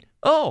stupid,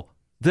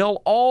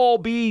 they'll all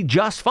be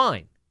just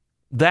fine.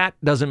 That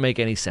doesn't make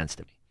any sense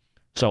to me.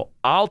 So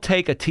I'll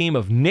take a team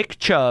of Nick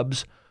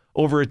Chubbs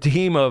over a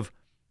team of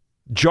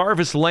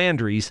Jarvis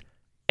Landrys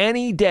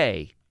any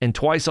day and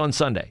twice on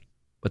Sunday.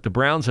 But the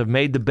Browns have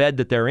made the bed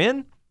that they're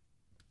in,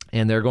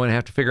 and they're going to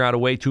have to figure out a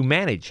way to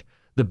manage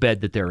the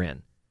bed that they're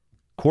in.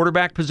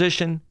 Quarterback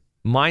position,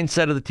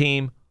 mindset of the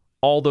team,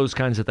 all those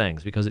kinds of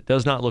things, because it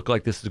does not look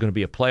like this is going to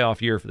be a playoff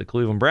year for the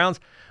Cleveland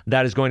Browns.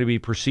 That is going to be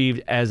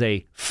perceived as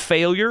a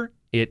failure.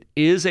 It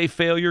is a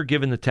failure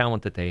given the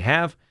talent that they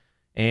have,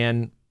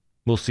 and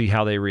we'll see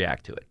how they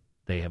react to it.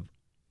 They have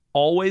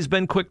always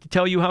been quick to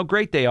tell you how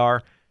great they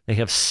are. They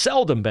have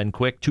seldom been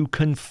quick to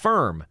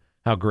confirm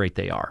how great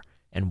they are.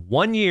 And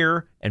 1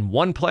 year and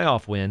 1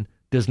 playoff win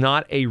does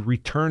not a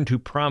return to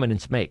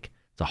prominence make.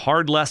 It's a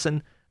hard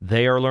lesson.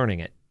 They are learning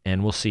it,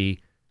 and we'll see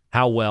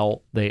how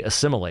well they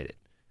assimilate it.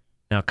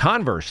 Now,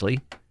 conversely,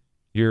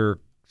 your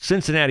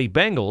Cincinnati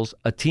Bengals,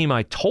 a team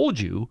I told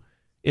you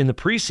in the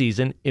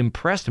preseason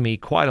impressed me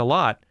quite a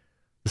lot.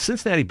 The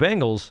Cincinnati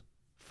Bengals,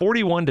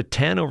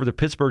 41-10 over the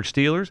Pittsburgh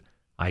Steelers.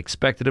 I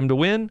expected them to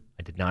win.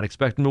 I did not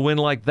expect them to win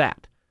like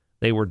that.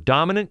 They were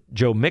dominant.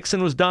 Joe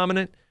Mixon was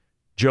dominant.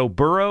 Joe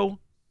Burrow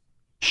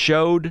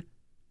showed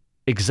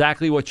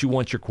exactly what you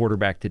want your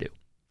quarterback to do.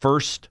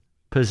 First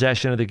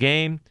possession of the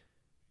game,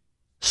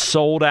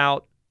 sold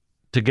out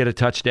to get a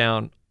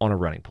touchdown on a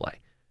running play.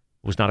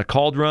 It was not a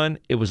called run.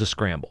 It was a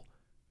scramble.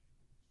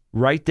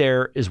 Right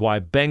there is why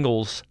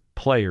Bengals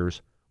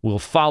players will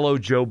follow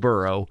Joe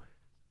Burrow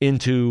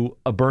into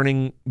a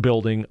burning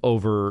building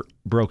over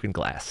broken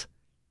glass.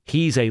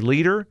 He's a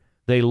leader.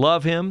 They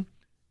love him.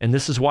 And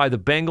this is why the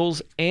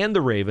Bengals and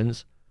the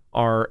Ravens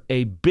are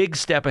a big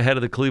step ahead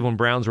of the Cleveland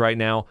Browns right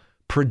now,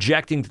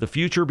 projecting to the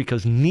future,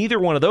 because neither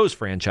one of those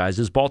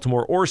franchises,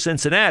 Baltimore or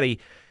Cincinnati,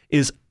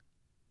 is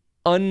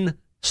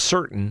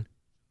uncertain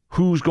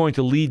who's going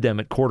to lead them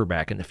at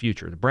quarterback in the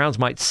future. The Browns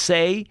might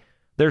say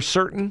they're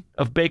certain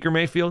of Baker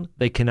Mayfield.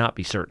 They cannot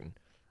be certain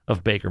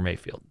of Baker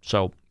Mayfield.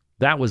 So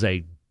that was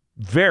a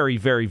very,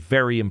 very,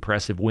 very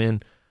impressive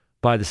win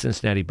by the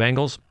Cincinnati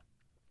Bengals.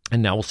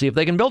 And now we'll see if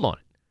they can build on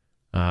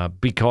it.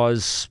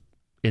 Because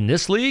in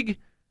this league,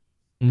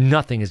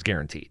 nothing is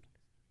guaranteed.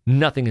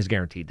 Nothing is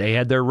guaranteed. They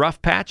had their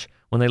rough patch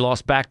when they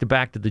lost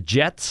back-to-back to the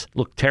Jets,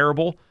 looked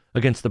terrible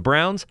against the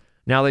Browns.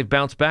 Now they've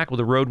bounced back with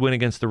a road win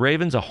against the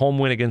Ravens, a home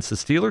win against the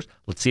Steelers.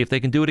 Let's see if they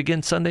can do it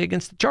again Sunday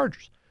against the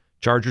Chargers.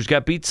 Chargers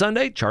got beat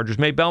Sunday. Chargers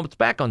may bounce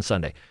back on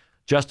Sunday.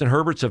 Justin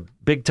Herbert's a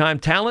big-time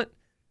talent,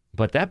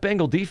 but that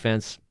Bengal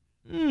defense,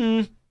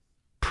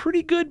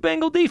 pretty good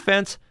Bengal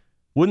defense.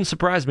 Wouldn't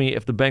surprise me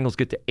if the Bengals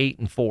get to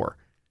 8-4.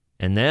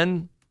 And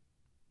then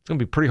it's going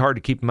to be pretty hard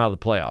to keep them out of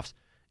the playoffs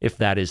if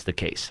that is the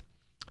case.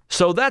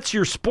 So that's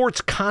your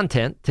sports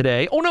content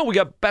today. Oh, no, we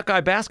got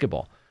Buckeye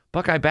basketball.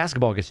 Buckeye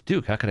basketball against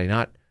Duke. How could I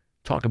not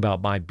talk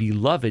about my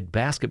beloved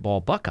basketball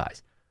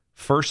Buckeyes?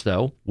 First,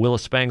 though,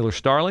 Willis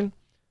Spangler-Starling,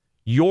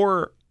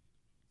 your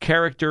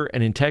character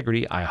and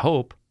integrity, I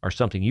hope, are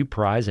something you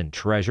prize and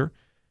treasure.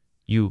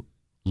 You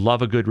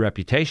love a good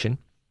reputation.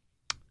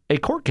 A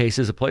court case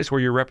is a place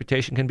where your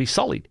reputation can be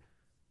sullied,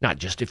 not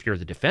just if you're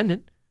the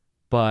defendant,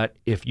 but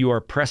if you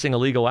are pressing a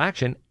legal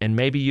action and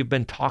maybe you've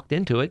been talked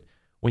into it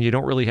when you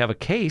don't really have a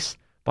case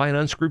by an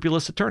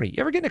unscrupulous attorney.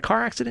 You ever get in a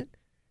car accident?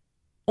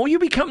 Oh, you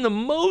become the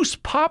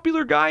most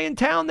popular guy in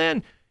town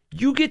then.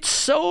 You get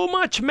so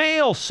much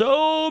mail,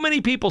 so many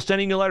people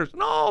sending you letters.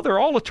 No, they're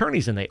all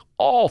attorneys, and they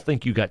all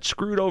think you got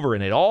screwed over,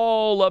 and they'd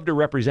all love to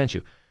represent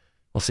you.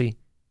 Well, see,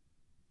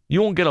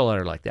 you won't get a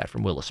letter like that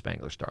from Willis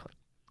Spangler Starling.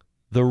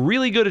 The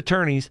really good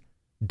attorneys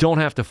don't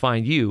have to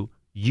find you.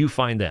 You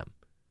find them.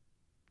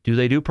 Do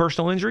they do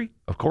personal injury?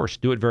 Of course,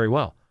 do it very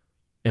well.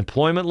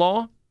 Employment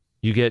law,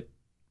 you get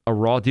a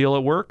raw deal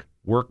at work,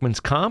 workman's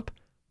comp,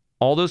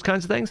 all those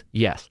kinds of things?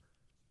 Yes.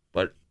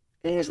 But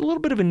there's a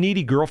little bit of a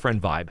needy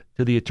girlfriend vibe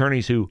to the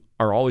attorneys who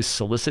are always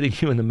soliciting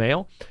you in the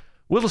mail.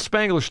 Willis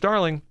Spangler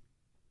Starling,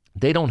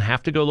 they don't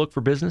have to go look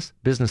for business.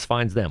 Business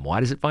finds them. Why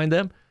does it find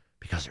them?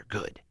 Because they're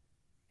good.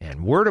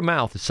 And word of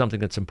mouth is something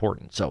that's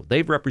important. So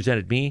they've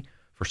represented me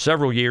for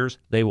several years.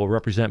 They will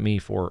represent me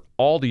for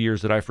all the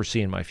years that I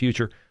foresee in my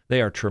future.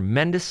 They are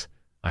tremendous.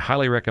 I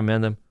highly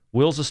recommend them.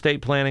 Wills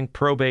Estate Planning,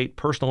 probate,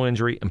 personal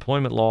injury,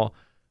 employment law,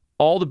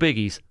 all the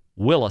biggies.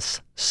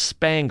 Willis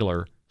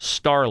Spangler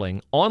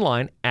Starling,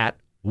 online at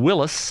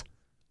Willis,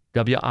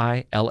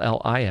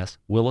 Willis,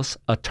 Willis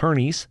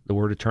Attorneys, the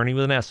word attorney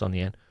with an S on the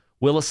end,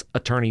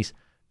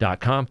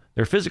 willisattorneys.com.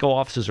 Their physical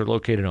offices are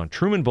located on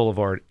Truman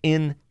Boulevard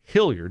in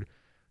Hilliard,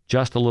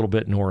 just a little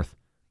bit north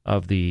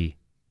of the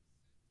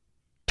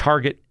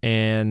Target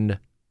and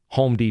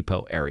Home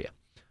Depot area.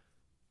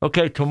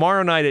 Okay,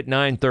 tomorrow night at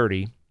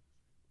 9:30,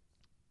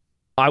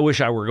 I wish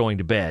I were going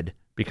to bed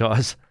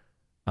because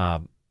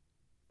I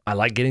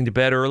like getting to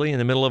bed early in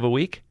the middle of a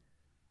week,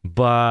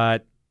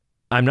 but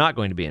I'm not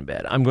going to be in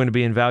bed. I'm going to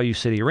be in Value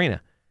City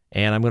Arena,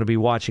 and I'm going to be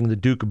watching the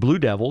Duke Blue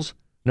Devils,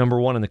 number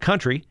one in the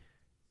country,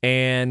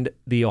 and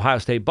the Ohio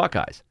State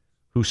Buckeyes,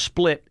 who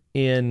split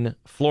in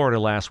Florida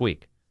last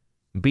week.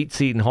 Beat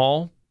Seton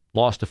Hall,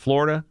 lost to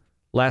Florida,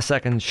 last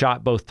second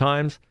shot both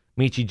times.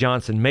 Meechie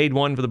Johnson made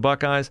one for the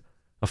Buckeyes.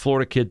 A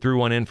Florida kid threw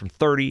one in from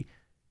 30,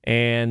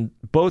 and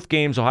both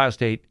games Ohio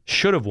State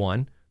should have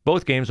won.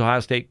 Both games Ohio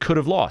State could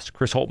have lost.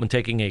 Chris Holtmann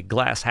taking a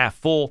glass half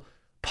full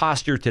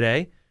posture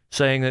today,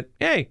 saying that,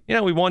 hey,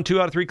 we won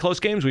 2 out of 3 close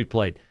games we've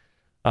played.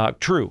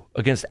 True,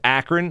 against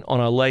Akron on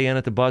a lay-in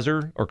at the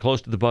buzzer or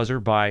close to the buzzer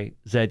by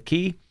Zed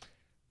Key.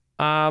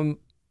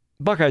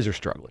 Buckeyes are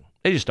struggling.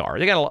 They just are.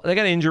 They got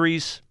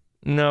injuries.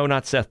 No,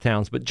 not Seth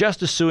Towns, but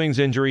Justice Suing's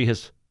injury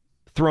has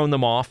thrown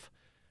them off.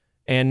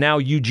 And now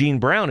Eugene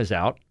Brown is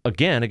out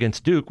again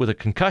against Duke with a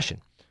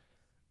concussion.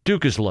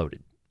 Duke is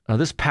loaded.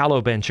 This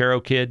Paolo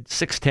Banchero kid,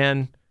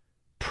 6'10",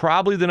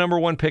 probably the number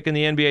 1 pick in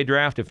the NBA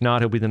draft. If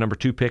not, he'll be the number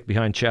 2 pick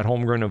behind Chet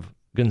Holmgren of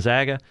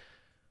Gonzaga.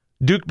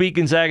 Duke beat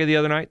Gonzaga the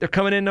other night. They're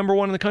coming in number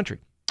 1 in the country.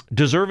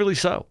 Deservedly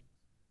so.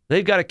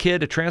 They've got a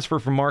kid, a transfer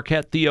from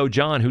Marquette, Theo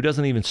John, who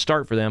doesn't even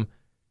start for them.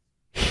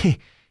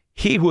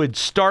 He would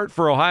start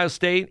for Ohio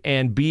State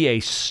and be a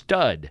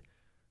stud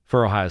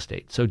for Ohio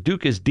State. So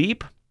Duke is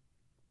deep.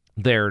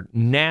 They're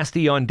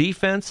nasty on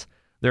defense.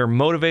 They're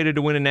motivated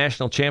to win a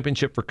national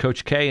championship for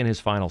Coach K in his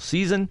final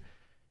season.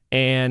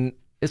 And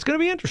it's going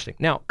to be interesting.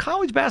 Now,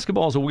 college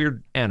basketball is a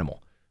weird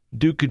animal.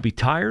 Duke could be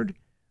tired.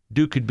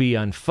 Duke could be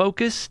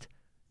unfocused.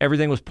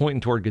 Everything was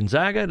pointing toward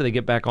Gonzaga. Do they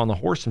get back on the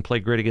horse and play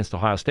great against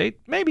Ohio State?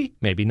 Maybe,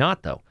 maybe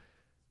not, though.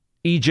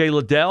 E.J.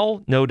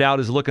 Liddell, no doubt,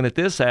 is looking at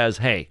this as,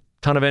 hey,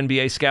 ton of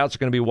NBA scouts are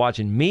going to be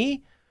watching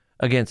me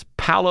against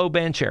Paolo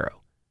Banchero.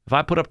 If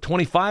I put up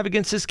 25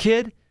 against this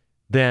kid,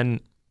 then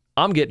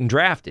I'm getting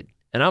drafted,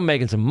 and I'm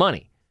making some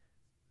money.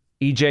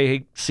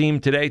 EJ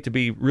seemed today to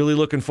be really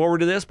looking forward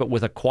to this, but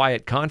with a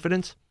quiet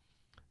confidence.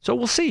 So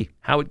we'll see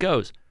how it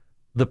goes.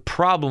 The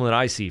problem that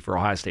I see for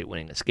Ohio State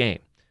winning this game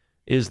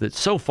is that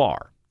so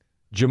far,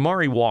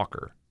 Jamari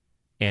Walker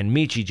and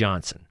Meechie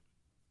Johnson,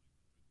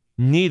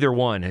 neither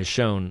one has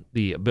shown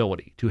the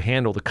ability to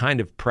handle the kind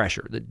of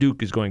pressure that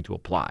Duke is going to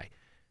apply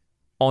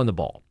on the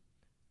ball.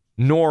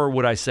 Nor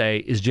would I say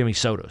is Jimmy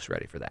Sotos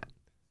ready for that.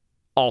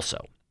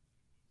 Also,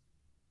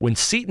 when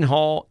Seton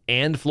Hall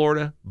and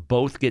Florida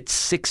both get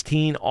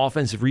 16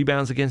 offensive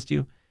rebounds against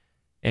you,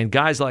 and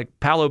guys like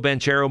Paolo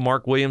Banchero,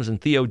 Mark Williams, and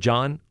Theo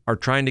John are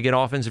trying to get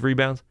offensive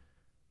rebounds,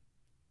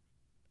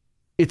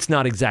 it's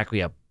not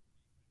exactly a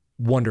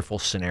wonderful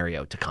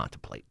scenario to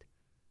contemplate.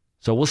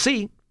 So we'll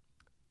see.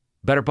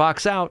 Better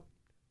box out,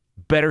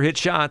 better hit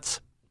shots,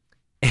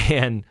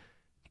 and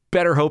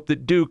better hope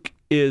that Duke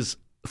is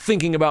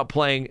thinking about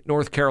playing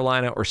North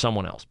Carolina or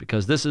someone else,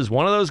 because this is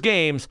one of those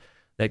games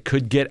that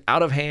could get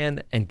out of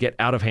hand and get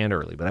out of hand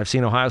early. But I've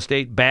seen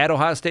bad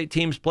Ohio State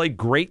teams play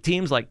great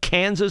teams like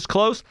Kansas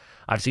close.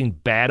 I've seen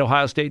bad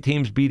Ohio State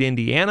teams beat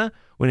Indiana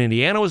when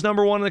Indiana was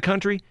number 1 in the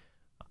country.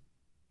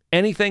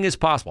 Anything is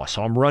possible. I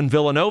saw them run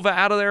Villanova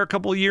out of there a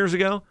couple of years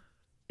ago.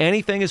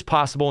 Anything is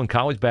possible in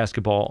college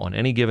basketball on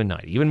any given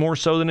night, even more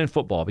so than in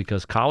football,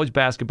 because college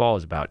basketball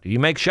is about, do you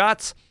make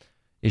shots?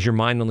 Is your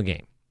mind on the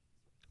game?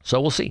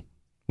 So we'll see.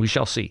 We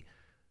shall see.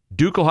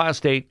 Duke, Ohio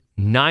State,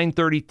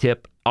 9:30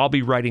 tip. I'll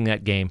be writing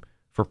that game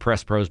for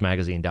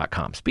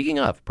PressProsMagazine.com. Speaking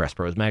of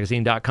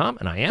PressProsMagazine.com,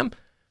 and I am,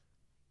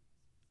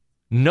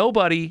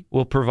 nobody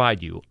will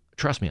provide you,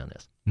 trust me on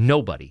this,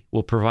 nobody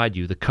will provide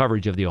you the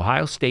coverage of the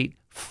Ohio State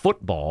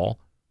football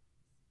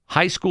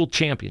high school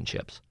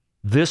championships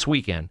this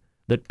weekend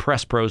that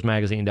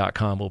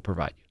PressProsMagazine.com will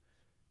provide you.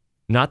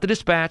 Not the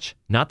Dispatch,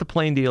 not the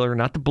Plain Dealer,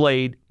 not the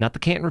Blade, not the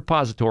Canton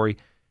Repository,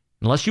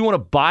 unless you want to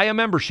buy a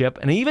membership.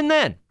 And even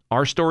then,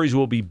 our stories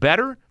will be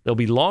better, they'll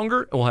be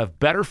longer, and we'll have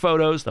better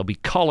photos, they'll be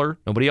color.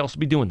 Nobody else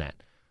will be doing that.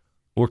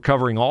 We're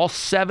covering all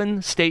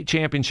 7 state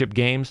championship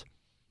games.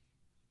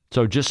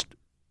 So just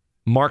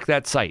mark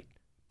that site,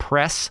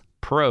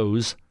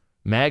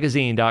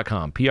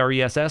 PressProsMagazine.com,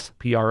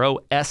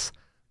 PressPros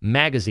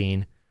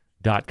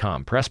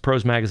magazine.com,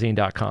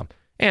 PressProsMagazine.com.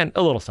 And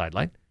a little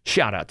sideline,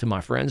 shout out to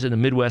my friends in the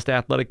Midwest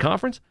Athletic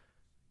Conference.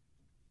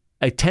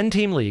 A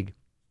 10-team league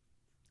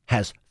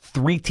has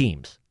 3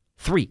 teams,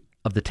 3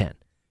 of the 10,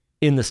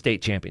 in the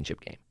state championship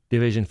game.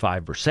 Division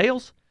 5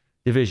 Versailles,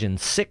 Division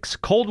 6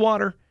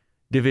 Coldwater,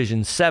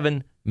 Division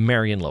 7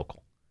 Marion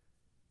Local.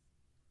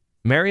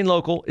 Marion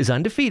Local is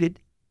undefeated.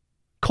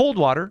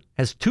 Coldwater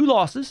has 2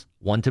 losses,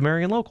 1 to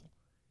Marion Local.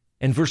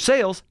 And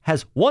Versailles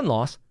has 1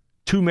 loss,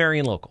 to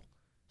Marion Local.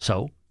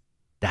 So,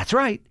 that's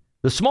right.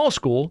 The small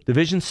school,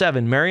 Division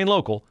 7 Marion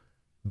Local,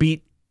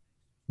 beat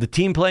the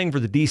team playing for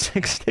the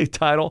D6 state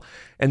title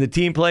and the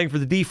team playing for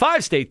the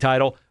D5 state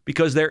title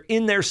because they're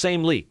in their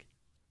same league.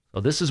 So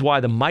this is why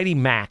the Mighty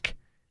Mac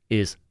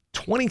is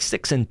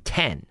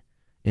 26-10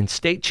 in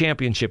state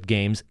championship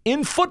games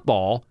in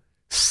football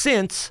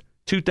since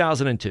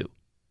 2002.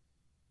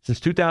 Since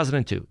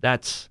 2002.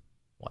 That's,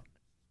 what,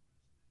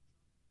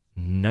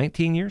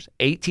 19 years?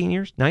 18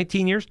 years?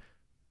 19 years?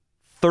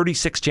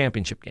 36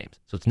 championship games.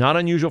 So it's not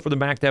unusual for the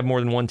MAC to have more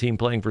than 1 team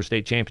playing for a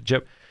state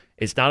championship.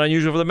 It's not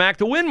unusual for the MAC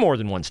to win more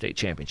than 1 state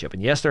championship.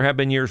 And yes, there have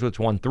been years where it's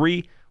won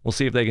 3. We'll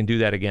see if they can do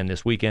that again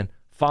this weekend.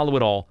 Follow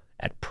it all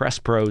at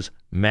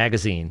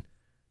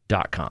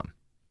PressProsMagazine.com.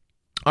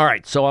 All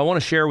right, so I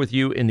want to share with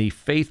you in the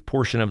faith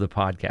portion of the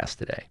podcast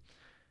today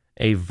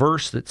a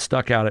verse that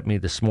stuck out at me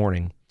this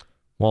morning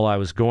while I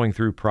was going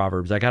through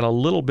Proverbs. I got a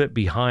little bit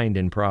behind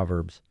in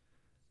Proverbs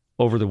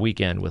over the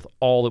weekend with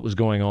all that was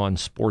going on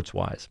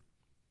sports-wise.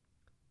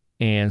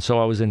 And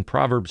so I was in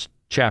Proverbs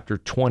chapter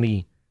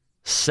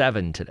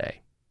 27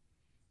 today,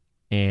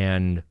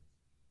 and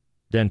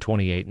then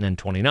 28, and then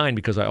 29,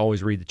 because I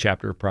always read the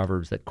chapter of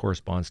Proverbs that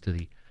corresponds to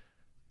the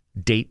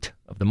date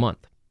of the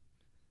month.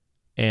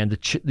 And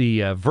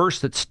the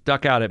verse that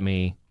stuck out at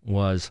me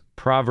was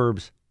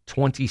Proverbs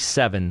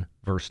 27,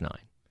 verse 9.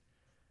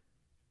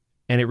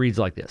 And it reads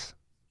like this: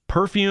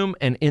 perfume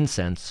and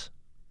incense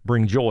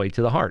bring joy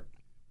to the heart,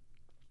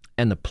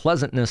 and the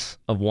pleasantness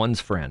of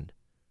one's friend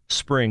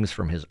springs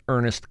from his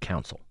earnest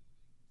counsel.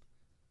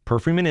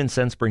 Perfume and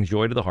incense brings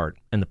joy to the heart,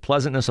 and the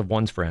pleasantness of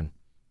one's friend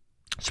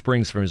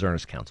springs from his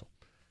earnest counsel.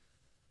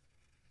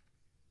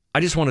 I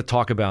just want to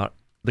talk about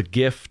the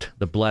gift,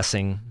 the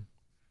blessing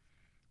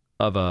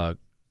of a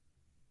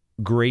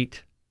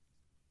great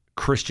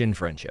Christian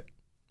friendship.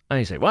 And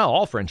you say, well,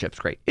 all friendship's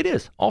great. It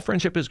is. All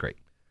friendship is great.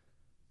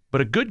 But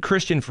a good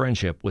Christian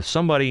friendship with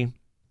somebody,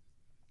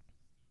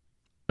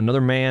 another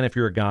man if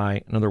you're a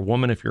guy, another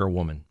woman if you're a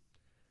woman,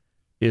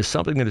 is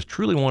something that is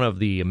truly one of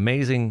the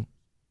amazing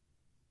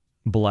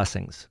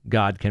blessings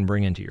God can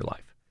bring into your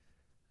life.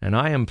 And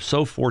I am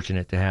so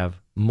fortunate to have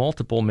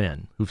multiple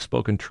men who've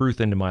spoken truth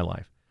into my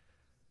life,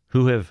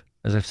 who have,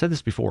 as I've said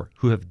this before,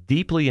 who have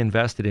deeply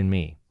invested in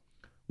me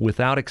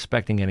without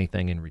expecting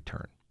anything in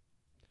return.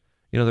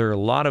 You know, there are a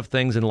lot of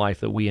things in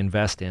life that we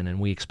invest in and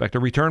we expect a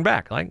return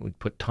back. Like we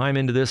put time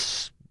into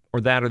this or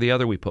that or the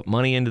other. We put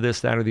money into this,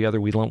 that, or the other.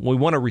 We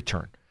want a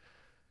return.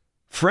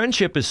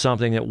 Friendship is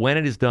something that when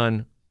it is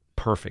done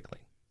perfectly,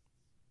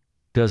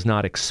 does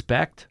not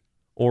expect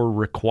or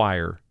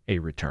require a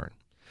return.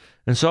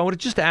 And so I would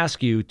just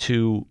ask you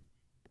to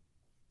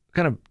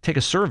kind of take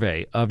a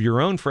survey of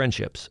your own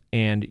friendships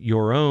and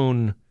your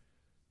own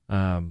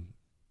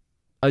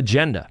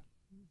agenda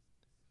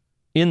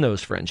in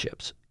those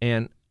friendships.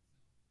 And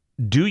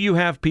do you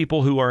have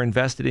people who are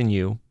invested in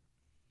you,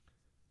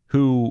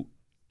 who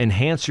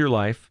enhance your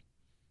life?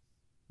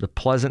 The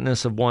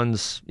pleasantness of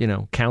one's,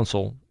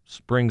 counsel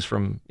springs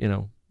from,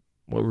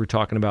 what we were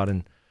talking about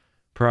in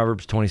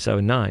Proverbs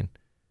 27:9.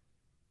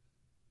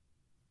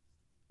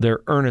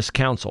 Their earnest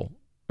counsel.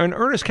 And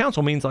earnest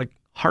counsel means like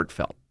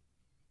heartfelt,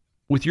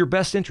 with your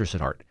best interest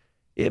at heart.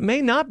 It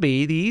may not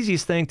be the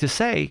easiest thing to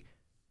say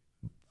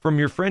from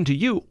your friend to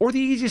you, or the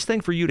easiest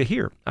thing for you to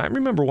hear. I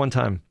remember one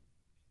time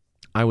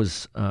I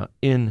was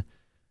in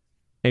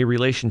a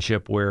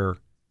relationship where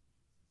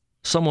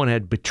someone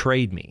had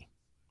betrayed me,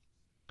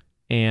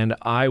 and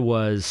I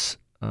was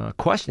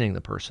questioning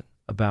the person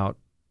about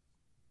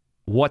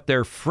what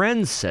their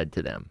friends said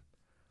to them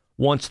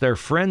once their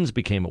friends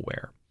became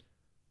aware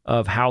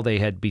of how they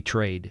had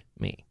betrayed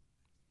me.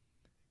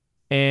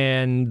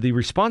 And the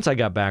response I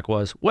got back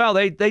was, well,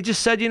 they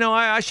just said,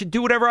 I should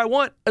do whatever I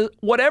want,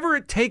 whatever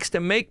it takes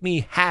to make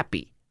me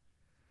happy.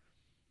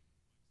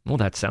 Well,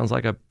 that sounds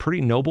like a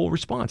pretty noble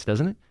response,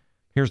 doesn't it?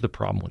 Here's the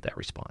problem with that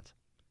response.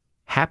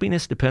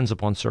 Happiness depends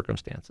upon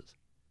circumstances.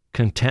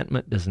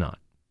 Contentment does not.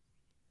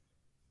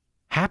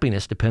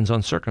 Happiness depends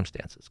on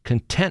circumstances.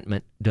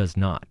 Contentment does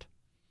not.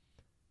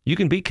 You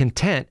can be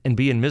content and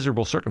be in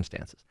miserable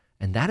circumstances.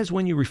 And that is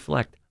when you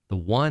reflect the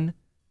one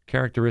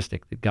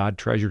characteristic that God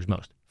treasures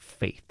most,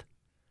 faith.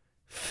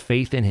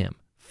 Faith in him.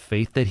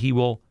 Faith that he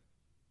will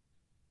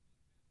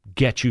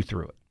get you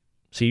through it.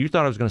 See, you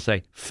thought I was going to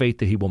say faith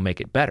that he will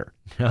make it better.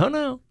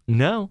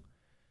 No.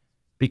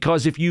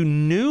 Because if you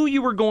knew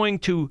you were going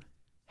to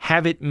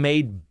have it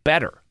made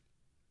better,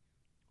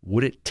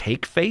 would it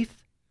take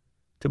faith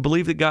to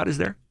believe that God is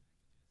there?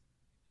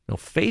 No,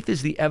 faith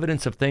is the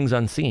evidence of things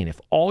unseen. If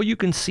all you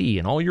can see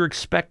and all you're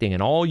expecting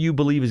and all you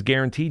believe is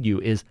guaranteed you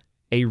is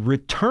a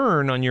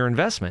return on your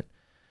investment,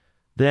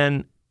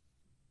 then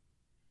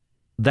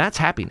that's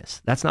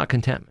happiness. That's not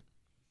contentment.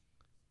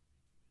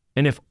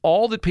 And if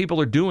all that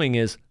people are doing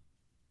is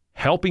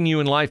helping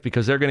you in life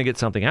because they're going to get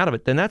something out of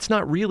it, then that's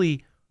not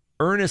really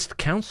earnest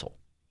counsel.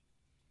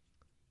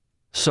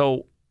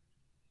 So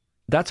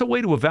that's a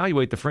way to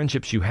evaluate the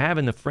friendships you have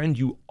and the friend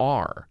you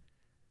are,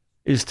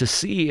 is to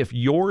see if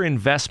your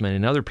investment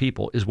in other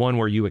people is one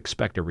where you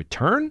expect a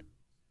return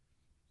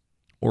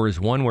or is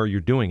one where you're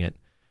doing it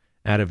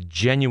out of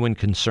genuine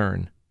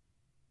concern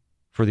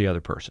for the other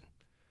person.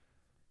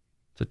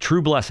 It's a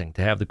true blessing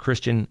to have the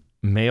Christian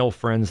male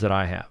friends that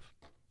I have.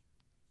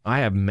 I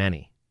have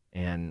many,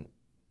 and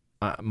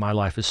my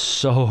life is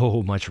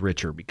so much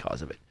richer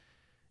because of it.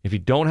 If you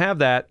don't have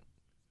that,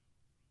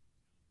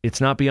 it's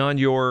not beyond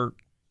your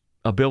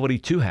ability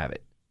to have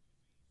it.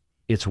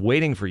 It's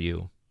waiting for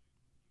you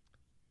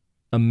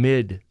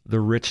amid the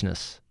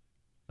richness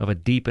of a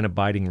deep and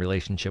abiding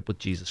relationship with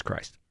Jesus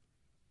Christ.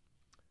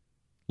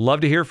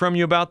 Love to hear from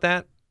you about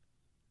that.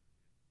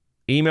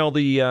 Email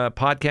the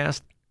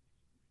podcast,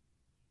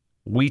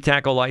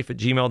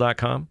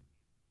 WeTackleLife@gmail.com,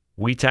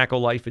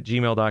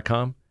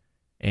 WeTackleLife@gmail.com,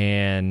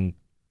 and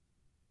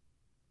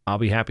I'll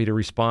be happy to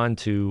respond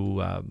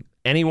to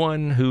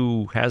anyone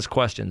who has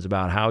questions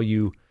about how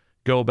you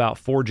go about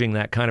forging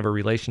that kind of a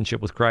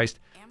relationship with Christ,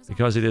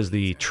 because it is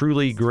the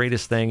truly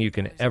greatest thing you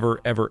can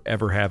ever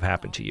have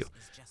happen to you.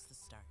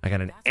 I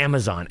got an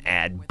Amazon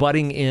ad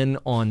butting in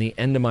on the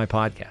end of my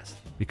podcast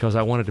because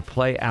I wanted to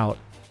play out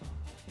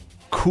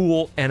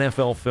cool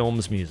NFL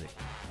Films music.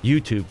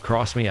 YouTube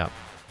crossed me up.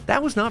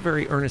 That was not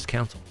very earnest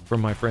counsel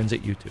from my friends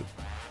at YouTube.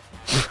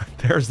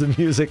 There's the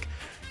music,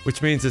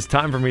 which means it's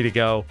time for me to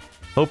go.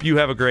 Hope you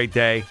have a great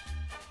day.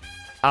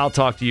 I'll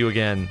talk to you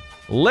again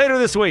later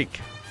this week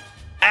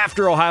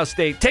after Ohio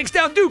State takes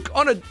down Duke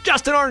on a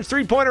Justin Orange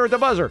three-pointer at the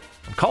buzzer.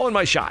 I'm calling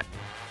my shot.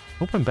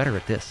 Hope I'm better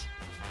at this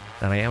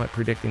than I am at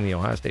predicting the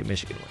Ohio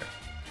State-Michigan winner.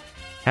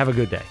 Have a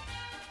good day.